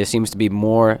 there seems to be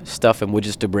more stuff and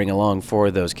widgets to bring along for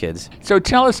those kids. So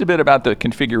tell us a bit about the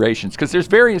configurations, because there's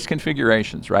various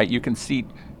configurations, right? You can seat,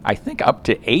 I think, up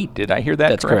to 8. Did I hear that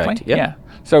That's correctly? correct. Yep. Yeah.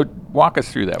 So walk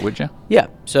us through that, would you? Yeah.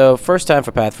 So first time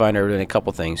for Pathfinder, we're doing a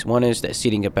couple things. One is that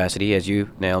seating capacity, as you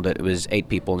nailed it, was 8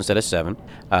 people instead of 7.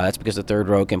 That's because the 3rd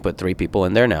row can put 3 people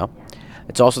in there now.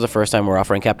 It's also the first time we're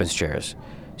offering captain's chairs.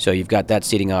 So you've got that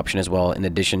seating option as well, in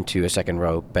addition to a 2nd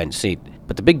row bench seat.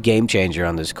 But the big game changer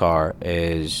on this car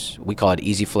is, we call it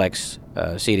Easy Flex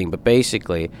seating, but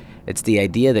basically it's the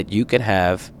idea that you can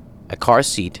have a car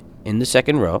seat in the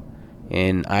 2nd row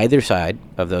in either side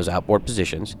of those outboard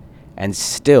positions and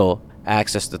still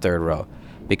access the 3rd row,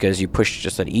 because you push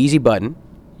just an easy button,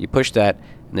 you push that,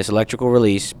 and this electrical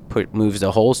release moves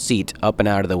the whole seat up and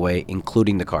out of the way,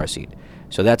 including the car seat.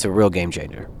 So that's a real game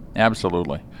changer.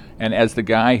 Absolutely. And as the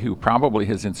guy who probably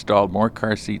has installed more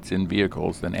car seats in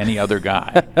vehicles than any other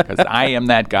guy, because I am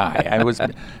that guy. I was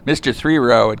Mr.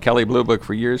 3-row at Kelley Blue Book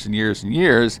for years and years and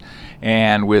years,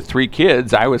 and with 3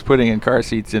 kids, I was putting in car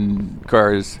seats in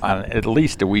cars on at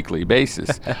least a weekly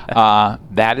basis.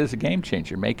 That is a game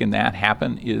changer. Making that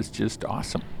happen is just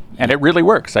awesome. And it really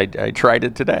works. I tried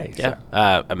it today. Yeah.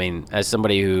 So. I mean, as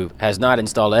somebody who has not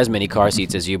installed as many car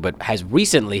seats as you, but has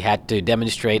recently had to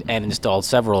demonstrate and install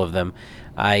several of them,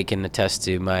 I can attest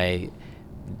to my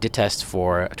detest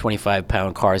for a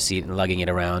 25-pound car seat and lugging it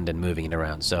around and moving it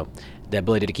around. So the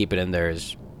ability to keep it in there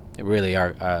is really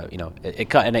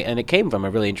it came from a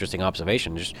really interesting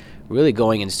observation, just really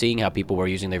going and seeing how people were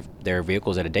using their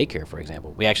vehicles at a daycare, for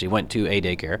example. We actually went to a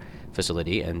daycare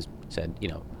facility and said,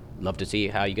 love to see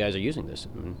how you guys are using this.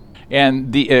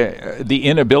 And the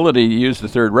inability to use the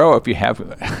third row if you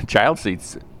have child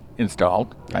seats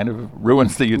installed kind of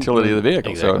ruins the utility of the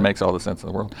vehicle. Exactly. So it makes all the sense in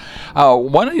the world.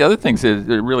 One of the other things that is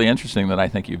really interesting that I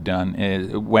think you've done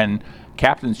is when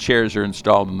captain's chairs are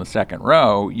installed in the second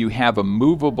row, you have a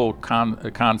movable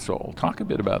console. Talk a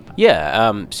bit about that.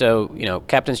 Yeah, so,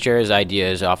 captain's chair's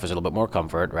ideas offers a little bit more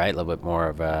comfort, right? A little bit more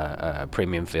of a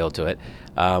premium feel to it.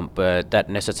 But that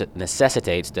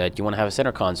necessitates that you want to have a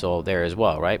center console there as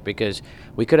well, right? Because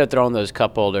we could have thrown those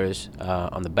cup holders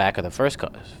on the back of the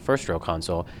first row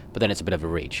console, but then it's a bit of a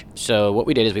reach. So what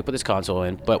we did is we put this console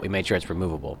in, but we made sure it's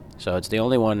removable. So it's the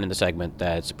only one in the segment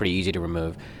that's pretty easy to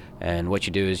remove. And what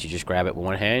you do is you just grab it with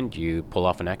one hand, you pull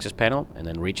off an access panel, and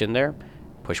then reach in there,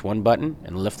 push one button,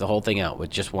 and lift the whole thing out with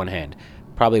just one hand.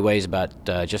 Probably weighs about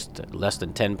just less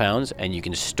than 10 pounds, and you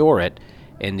can store it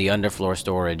in the underfloor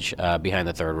storage behind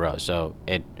the third row. So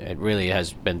it really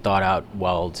has been thought out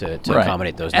well to Right.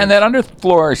 accommodate those And needs. that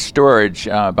underfloor storage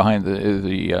behind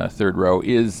the third row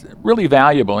is really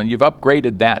valuable, and you've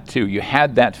upgraded that too. You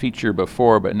had that feature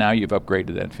before, but now you've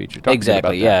upgraded that feature. Talk to me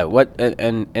Exactly, about that. yeah.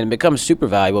 And it becomes super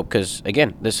valuable because,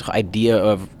 again, this idea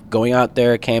of going out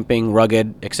there, camping,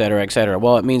 rugged, et cetera,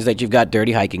 well, it means that you've got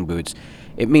dirty hiking boots.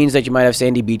 It means that you might have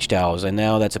sandy beach towels, and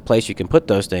now that's a place you can put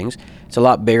those things. It's a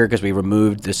lot bigger because we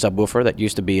removed the subwoofer that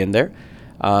used to be in there.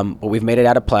 But we've made it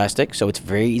out of plastic, so it's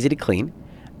very easy to clean.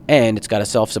 And it's got a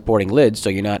self-supporting lid, so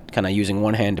you're not kind of using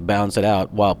one hand to balance it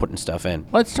out while putting stuff in.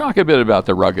 Let's talk a bit about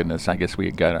the ruggedness. I guess we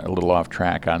got a little off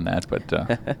track on that, but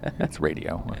it's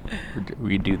radio.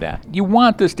 We do that. You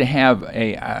want this to have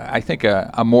I think,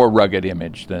 a more rugged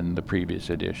image than the previous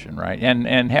edition, right?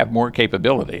 And have more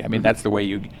capability. I mean, that's the way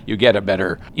you get a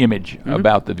better image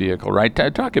about the vehicle, right?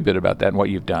 Talk a bit about that and what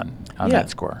you've done on that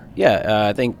score. Yeah,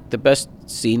 I think the best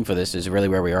scene for this is really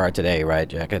where we are today, right,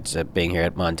 Jack? It's being here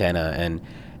at Montana, and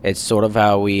it's sort of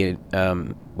how we've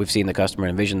seen the customer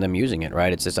envision them using it,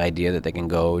 right? It's this idea that they can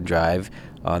go drive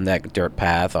on that dirt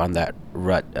path, on that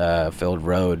rut-filled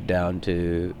road down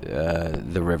to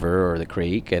the river or the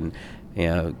creek, and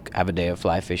have a day of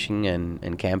fly fishing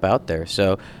and camp out there.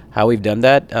 So how we've done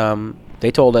that,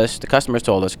 the customers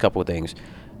told us a couple of things.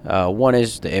 One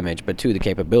is the image, but two, the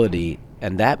capability,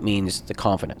 and that means the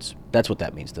confidence. That's what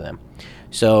that means to them.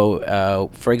 So,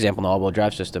 for example, in the all-wheel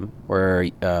drive system,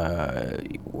 we're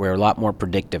a lot more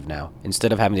predictive now.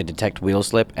 Instead of having to detect wheel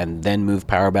slip and then move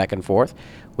power back and forth,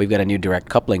 we've got a new direct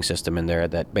coupling system in there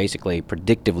that basically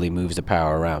predictively moves the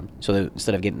power around. So that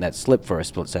instead of getting that slip for a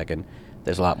split second,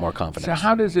 there's a lot more confidence. So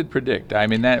how does it predict? I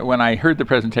mean, when I heard the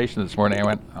presentation this morning, I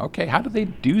went, okay, how do they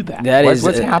do that?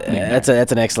 What's happening? That's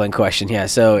an excellent question. Yeah,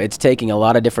 so it's taking a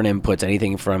lot of different inputs,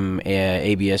 anything from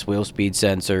ABS wheel speed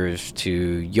sensors to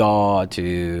yaw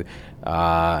to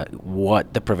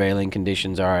what the prevailing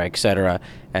conditions are, etc.,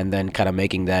 and then kind of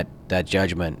making that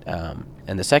judgment.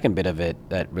 And the second bit of it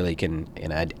that really can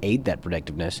aid that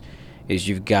predictiveness is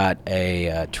you've got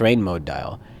a terrain mode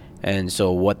dial. And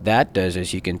so what that does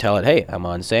is you can tell it, hey, I'm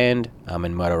on sand, I'm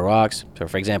in mud or rocks. So,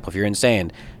 for example, if you're in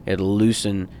sand, it'll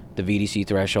loosen the VDC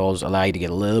thresholds, allow you to get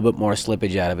a little bit more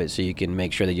slippage out of it so you can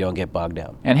make sure that you don't get bogged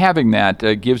down. And having that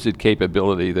gives it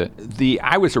capability that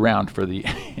I was around for the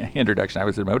introduction. I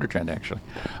was at Motor Trend, actually,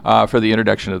 for the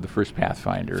introduction of the first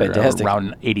Pathfinder. Fantastic.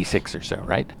 Around 86 or so,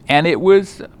 right? And it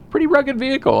was a pretty rugged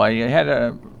vehicle. I had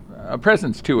a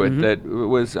presence to it that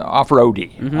was off-roady,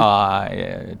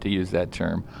 to use that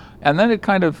term. And then it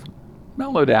kind of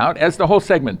mellowed out, as the whole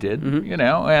segment did,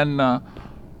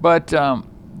 but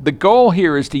the goal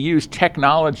here is to use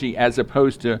technology as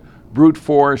opposed to brute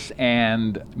force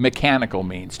and mechanical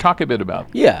means. Talk a bit about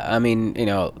that. Yeah, I mean,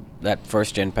 that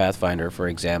first-gen Pathfinder, for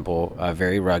example,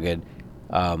 very rugged,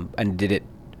 and did it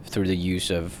through the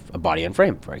use of a body and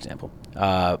frame, for example.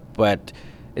 But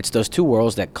it's those two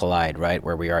worlds that collide, right,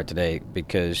 where we are today,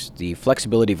 because the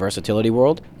flexibility, versatility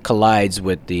world collides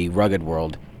with the rugged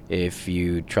world if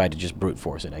you try to just brute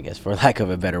force it, I guess, for lack of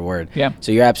a better word. Yeah.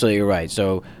 So you're absolutely right.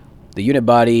 So the unit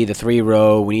body, the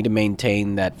 3-row, we need to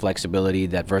maintain that flexibility,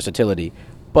 that versatility,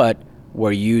 but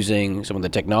we're using some of the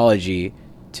technology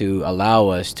to allow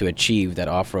us to achieve that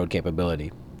off-road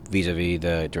capability. vis-a-vis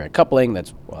the direct coupling.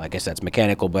 I guess that's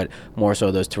mechanical, but more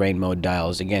so those terrain mode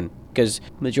dials. Again, because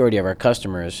majority of our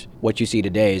customers, what you see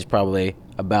today is probably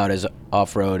about as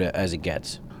off-road as it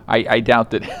gets. I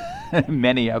doubt that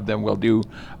many of them will do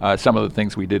some of the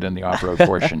things we did in the off-road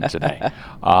portion today.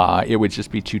 It would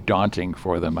just be too daunting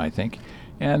for them, I think.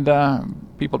 And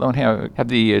people don't have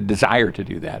the desire to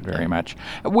do that very much,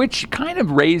 which kind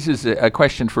of raises a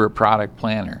question for a product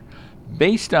planner.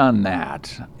 Based on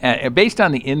that, based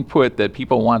on the input that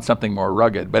people want something more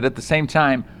rugged, but at the same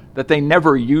time that they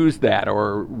never use that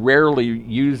or rarely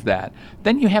use that,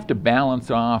 then you have to balance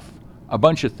off a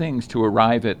bunch of things to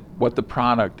arrive at what the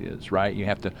product is, right? You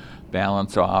have to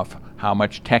balance off how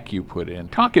much tech you put in.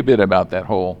 Talk a bit about that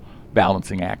whole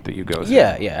balancing act that you go through.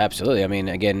 Yeah, absolutely. I mean,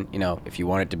 again, if you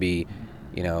want it to be,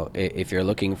 if you're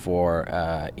looking for,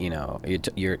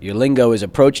 your lingo is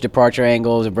approach departure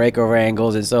angles and breakover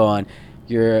angles and so on.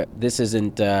 This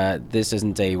isn't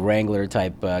a Wrangler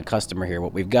type customer here.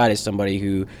 What we've got is somebody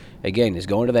who, again, is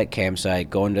going to that campsite,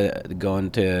 going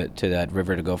to that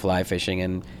river to go fly fishing,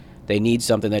 and they need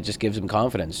something that just gives them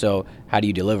confidence. So how do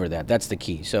you deliver that? That's the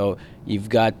key. So you've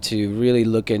got to really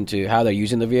look into how they're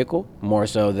using the vehicle, more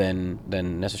so than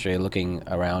necessarily looking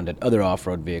around at other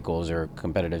off-road vehicles or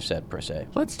competitive set per se.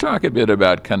 Let's talk a bit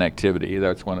about connectivity.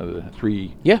 That's one of the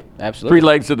three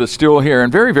legs of the stool here,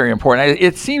 and very, very important.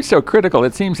 It seems so critical.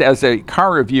 It seems, as a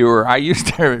car reviewer, I used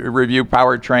to review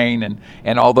powertrain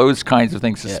and all those kinds of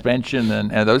things, suspension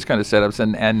and those kind of setups,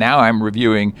 and now I'm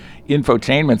reviewing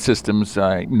infotainment systems,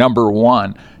 number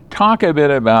one. Talk a bit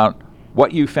about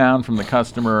what you found from the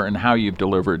customer and how you've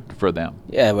delivered for them.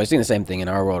 Yeah, we're seeing the same thing in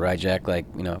our world, right, Jack?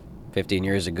 15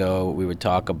 years ago, we would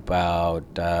talk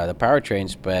about the powertrain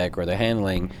spec or the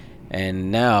handling,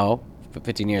 and now,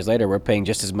 15 years later, we're paying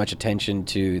just as much attention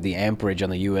to the amperage on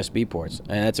the USB ports,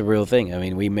 and that's a real thing. I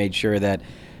mean, we made sure that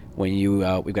when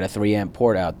we've got a 3 amp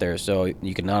port out there, so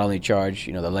you can not only charge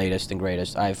the latest and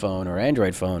greatest iPhone or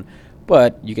Android phone,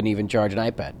 but you can even charge an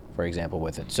iPad, for example,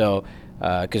 with it. So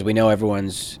because we know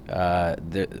everyone's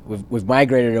we've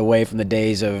migrated away from the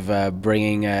days of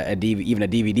bringing even a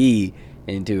DVD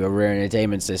into a rear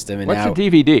entertainment system. And what's now, a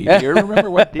DVD? Do you remember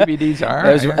what DVDs are?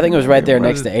 I think it was right there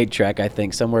next to 8-track. I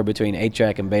think somewhere between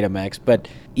 8-track and Betamax. But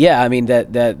yeah, I mean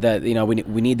that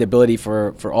we need the ability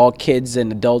for all kids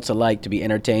and adults alike to be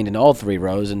entertained in all 3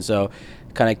 rows, and so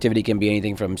connectivity can be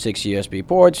anything from 6 USB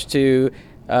ports to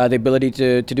the ability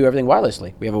to do everything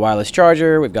wirelessly. We have a wireless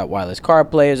charger. We've got wireless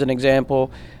CarPlay as an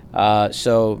example.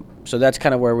 So that's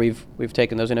kind of where we've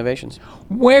taken those innovations.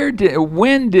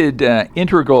 When did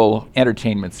integral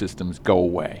entertainment systems go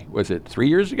away? Was it 3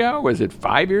 years ago? Was it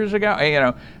 5 years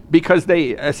ago? Because they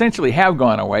essentially have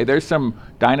gone away. There's some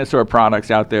dinosaur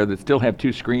products out there that still have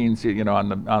 2 screens,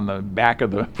 on the back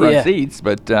of the front seats,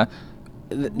 but.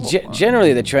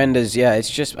 Generally, the trend is, it's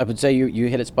just, I would say you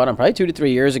hit it spot on, probably 2 to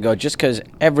 3 years ago, just because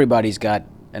everybody's got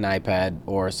an iPad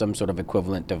or some sort of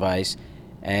equivalent device,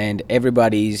 and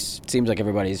seems like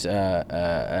everybody's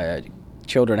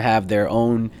children have their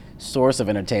own source of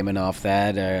entertainment off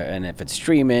that, and if it's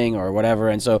streaming or whatever,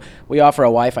 and so we offer a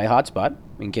Wi-Fi hotspot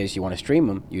in case you want to stream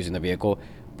them using the vehicle,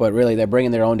 but really they're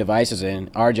bringing their own devices in.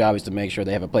 Our job is to make sure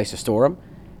they have a place to store them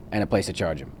and a place to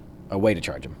charge them. A way to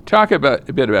charge them. Talk a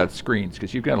bit about screens,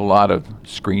 because you've got a lot of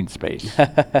screen space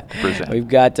to present. We've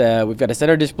got a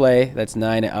center display that's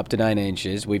up to 9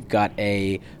 inches. We've got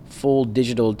a full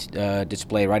digital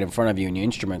display right in front of you in your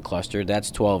instrument cluster.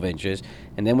 That's 12 inches,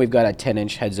 and then we've got a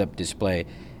 10-inch heads-up display.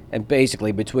 And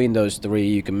basically, between those 3,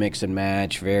 you can mix and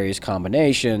match various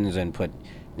combinations and put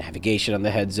navigation on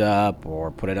the heads-up, or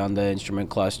put it on the instrument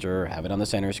cluster, have it on the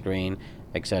center screen,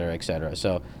 et cetera, et cetera.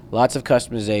 So lots of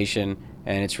customization.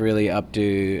 And it's really up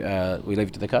to, we leave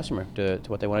it to the customer to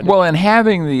what they want to do. Well, and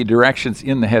having the directions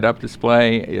in the head-up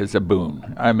display is a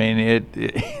boon. I mean,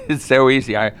 it's so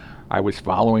easy. I was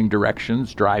following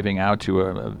directions driving out to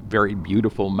a very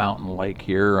beautiful mountain lake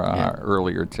here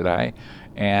earlier today.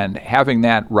 And having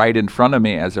that right in front of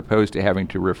me, as opposed to having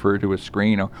to refer to a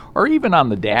screen or even on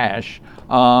the dash,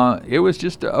 it was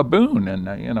just a boon. And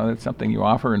it's something you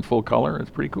offer in full color. It's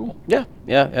pretty cool. Yeah,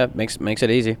 makes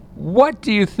it easy. What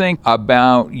do you think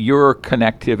about your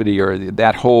connectivity or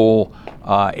that whole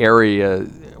area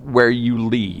where you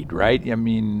lead, right? I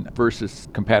mean, versus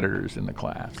competitors in the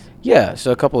class. Yeah,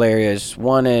 so a couple areas.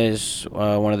 One is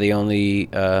one of the only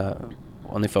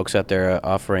folks out there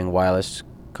offering wireless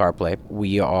CarPlay.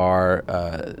 We are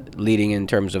leading in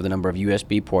terms of the number of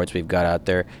USB ports we've got out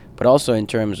there, but also in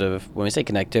terms of, when we say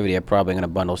connectivity, I'm probably going to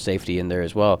bundle safety in there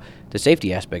as well. The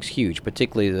safety aspect's huge,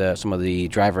 particularly some of the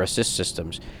driver assist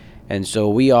systems. And so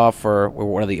we're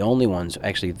one of the only ones,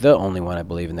 actually the only one I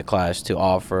believe in the class, to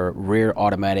offer rear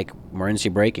automatic emergency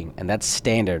braking, and that's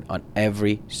standard on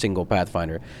every single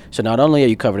Pathfinder. So not only are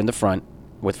you covered in the front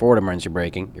with forward emergency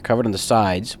braking, you're covered on the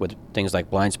sides with things like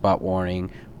blind spot warning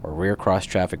or rear cross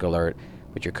traffic alert,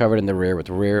 but you're covered in the rear with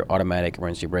rear automatic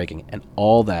emergency braking, and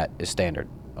all that is standard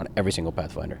on every single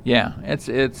Pathfinder. Yeah, it's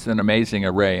an amazing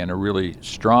array and a really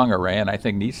strong array, and I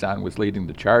think Nissan was leading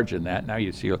the charge in that. Now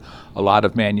you see a lot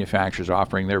of manufacturers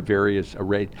offering their various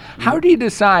arrays. How do you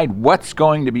decide what's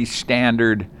going to be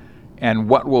standard and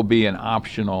what will be an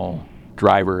optional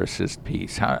driver assist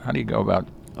piece? How do you go about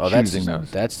choosing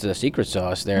those? That's the secret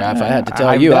sauce there. If I had to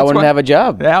tell you, I wouldn't have a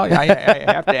job. Well, I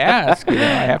have to ask. I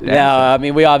have to ask. No, I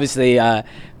mean, we obviously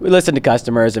we listen to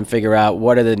customers and figure out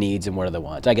what are the needs and what are the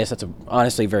wants. I guess that's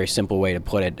honestly very simple way to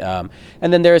put it. And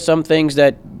then there are some things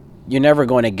that you're never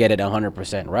going to get it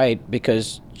 100% right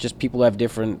because just people have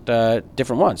different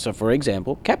wants. So, for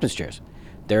example, captain's chairs.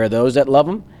 There are those that love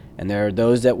them, and there are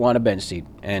those that want a bench seat.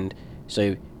 And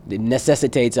so it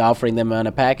necessitates offering them on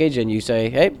a package, and you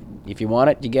say, hey, if you want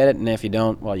it, you get it, and if you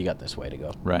don't, well, you got this way to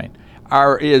go. Right.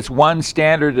 Is one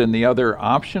standard and the other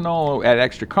optional at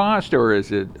extra cost, or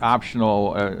is it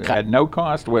optional at no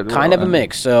cost? Kind of a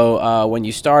mix. So when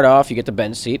you start off, you get the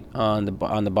bench seat on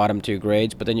the bottom two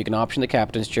grades, but then you can option the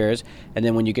captain's chairs, and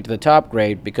then when you get to the top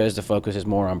grade, because the focus is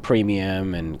more on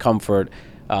premium and comfort,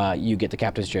 you get the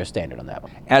captain's chair standard on that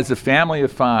one. As a family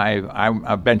of 5, I'm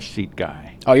a bench seat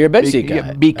guy. Oh, you're a bench seat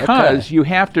guy. Because you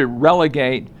have to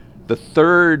relegate the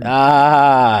third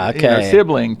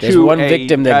sibling There's to one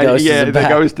victim that goes to the back. That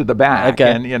goes to the back. Okay.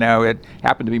 And, it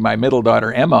happened to be my middle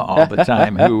daughter, Emma, all the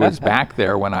time, who was back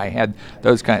there when I had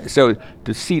those So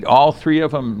to seat all 3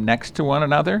 of them next to one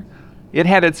another, it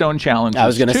had its own challenges, I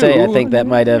was going to say, I think that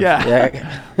might have.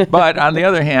 Yeah. But on the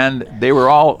other hand, they were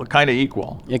all kind of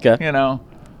equal. Okay.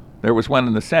 There was one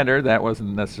in the center that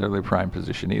wasn't necessarily a prime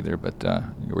position either, but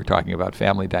you were talking about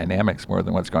family dynamics more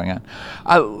than what's going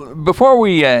on. Before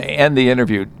we end the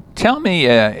interview, tell me,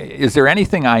 is there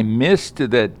anything I missed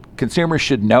that consumers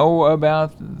should know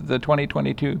about the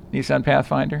 2022 Nissan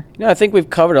Pathfinder? I think we've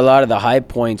covered a lot of the high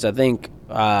points. I think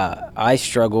I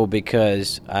struggle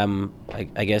because I'm,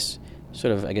 I guess,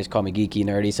 call me geeky,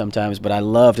 nerdy sometimes, but I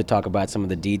love to talk about some of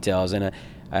the details, and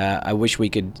I wish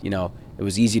we could, it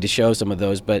was easy to show some of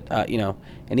those, but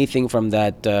anything from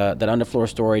that underfloor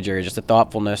storage area, just the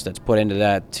thoughtfulness that's put into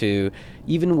that, to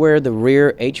even where the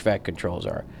rear HVAC controls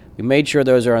are. We made sure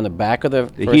those are on the back of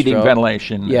the heating, row.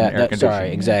 ventilation, and air conditioning.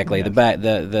 Sorry, exactly. Yes.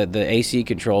 The AC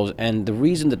controls, and the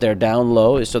reason that they're down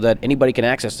low is so that anybody can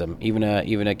access them, even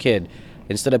a kid,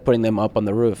 instead of putting them up on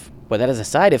the roof. But that has a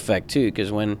side effect too,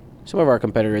 because when some of our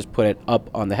competitors put it up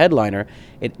on the headliner,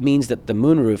 it means that the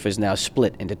moonroof is now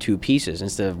split into 2 pieces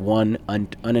instead of one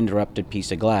uninterrupted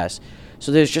piece of glass.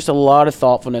 So there's just a lot of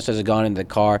thoughtfulness that has gone into the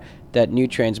car. That new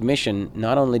transmission,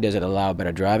 not only does it allow a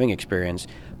better driving experience,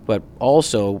 but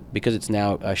also because it's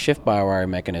now a shift-by-wire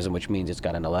mechanism, which means it's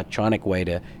got an electronic way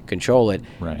to control it,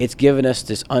 right. It's given us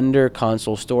this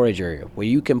under-console storage area where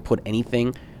you can put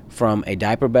anything from a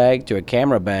diaper bag to a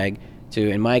camera bag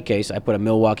to, in my case, I put a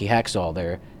Milwaukee hacksaw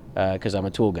there, because I'm a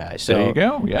tool guy. So there you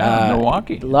go. Yeah,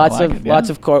 Milwaukee. Lots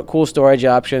of cool storage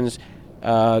options.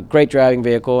 Great driving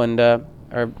vehicle, and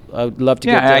I'd love to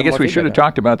get I guess we should have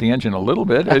talked about the engine a little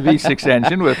bit. A V6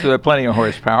 engine with plenty of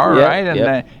horsepower,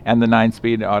 right? And the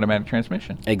 9-speed automatic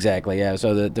transmission. Exactly, yeah.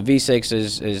 So the V6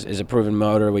 is a proven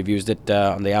motor. We've used it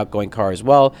on the outgoing car as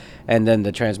well. And then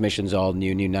the transmission's all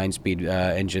new 9-speed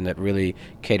engine that really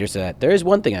caters to that. There is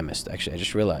one thing I missed, actually. I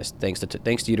just realized, thanks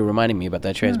to you to reminding me about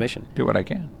that transmission. Do what I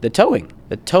can. The towing.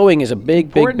 The towing is a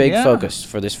big focus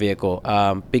for this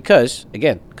vehicle because,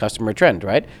 again, customer trend,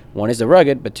 right? One is the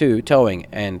rugged, but 2, towing.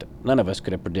 And none of us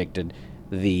could have predicted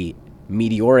the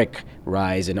meteoric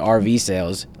rise in RV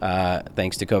sales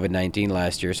thanks to COVID-19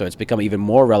 last year. So it's become even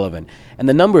more relevant. And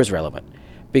the number is relevant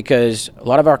because a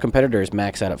lot of our competitors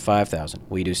max out at 5,000.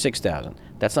 We do 6,000.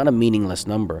 That's not a meaningless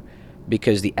number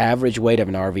because the average weight of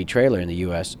an RV trailer in the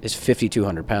U.S. is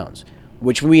 5,200 pounds,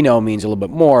 which we know means a little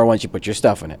bit more once you put your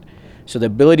stuff in it. So the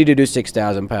ability to do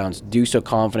 6,000 pounds, do so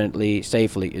confidently,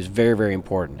 safely, is very, very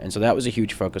important. And so that was a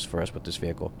huge focus for us with this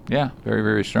vehicle. Yeah, very,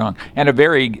 very strong. And a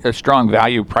very strong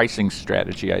value pricing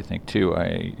strategy, I think, too.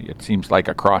 It seems like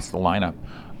across the lineup,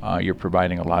 you're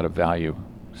providing a lot of value.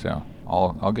 So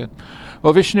all good.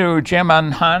 Well, Vishnu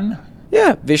Jayamohan.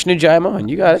 Yeah, Vishnu Jayamohan.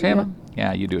 You got it.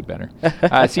 Yeah, you do it better.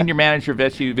 Senior Manager of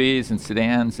SUVs and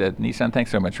Sedans at Nissan. Thanks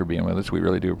so much for being with us. We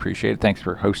really do appreciate it. Thanks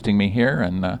for hosting me here,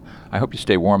 and I hope you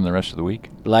stay warm the rest of the week.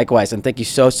 Likewise, and thank you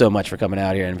so much for coming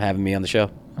out here and having me on the show.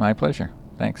 My pleasure.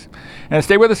 Thanks. And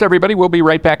stay with us, everybody. We'll be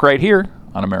right back right here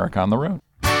on America on the Road.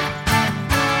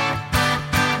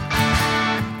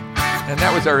 And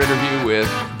that was our interview with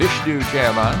Vishnu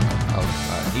Jayaman of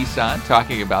Nissan,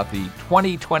 talking about the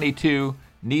 2022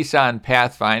 Nissan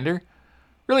Pathfinder.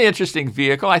 Really interesting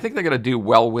vehicle. I think they're going to do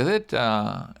well with it.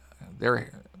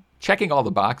 They're checking all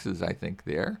the boxes, I think,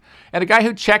 there. And a guy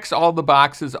who checks all the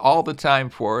boxes all the time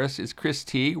for us is Chris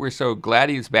Teague. We're so glad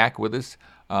he's back with us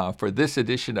for this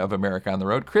edition of America on the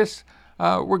Road. Chris,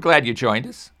 we're glad you joined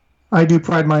us. I do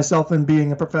pride myself in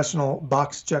being a professional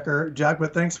box checker, Jack,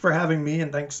 but thanks for having me,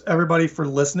 and thanks everybody for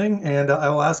listening. And I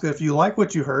will ask if you like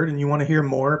what you heard and you want to hear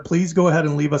more, please go ahead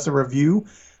and leave us a review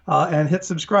and hit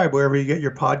subscribe wherever you get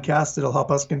your podcast. It'll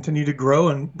help us continue to grow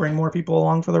and bring more people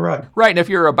along for the ride. Right, and if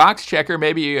you're a box checker,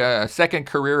 maybe a second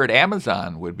career at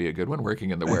Amazon would be a good one, working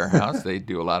in the warehouse. They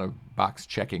do a lot of box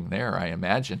checking there, I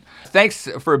imagine. Thanks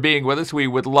for being with us. We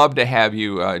would love to have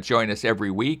you join us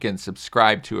every week and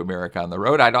subscribe to America on the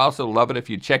Road. I'd also love it if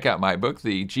you check out my book,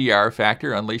 The GR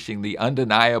Factor, Unleashing the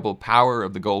Undeniable Power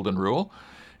of the Golden Rule.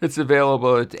 It's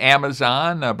available at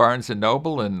Amazon, Barnes &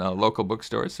 Noble, and local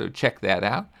bookstores, so check that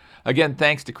out. Again,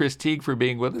 thanks to Chris Teague for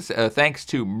being with us. Thanks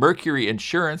to Mercury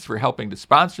Insurance for helping to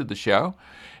sponsor the show.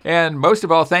 And most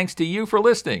of all, thanks to you for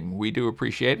listening. We do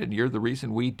appreciate it, and you're the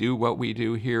reason we do what we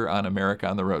do here on America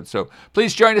on the Road. So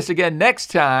please join us again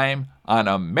next time on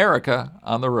America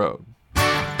on the Road.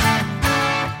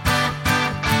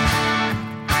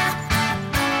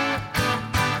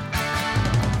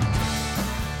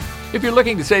 If you're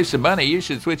looking to save some money, you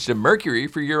should switch to Mercury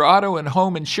for your auto and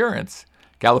home insurance.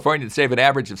 Californians save an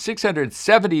average of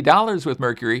 $670 with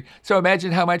Mercury, so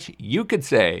imagine how much you could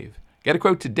save. Get a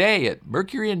quote today at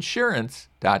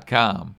mercuryinsurance.com.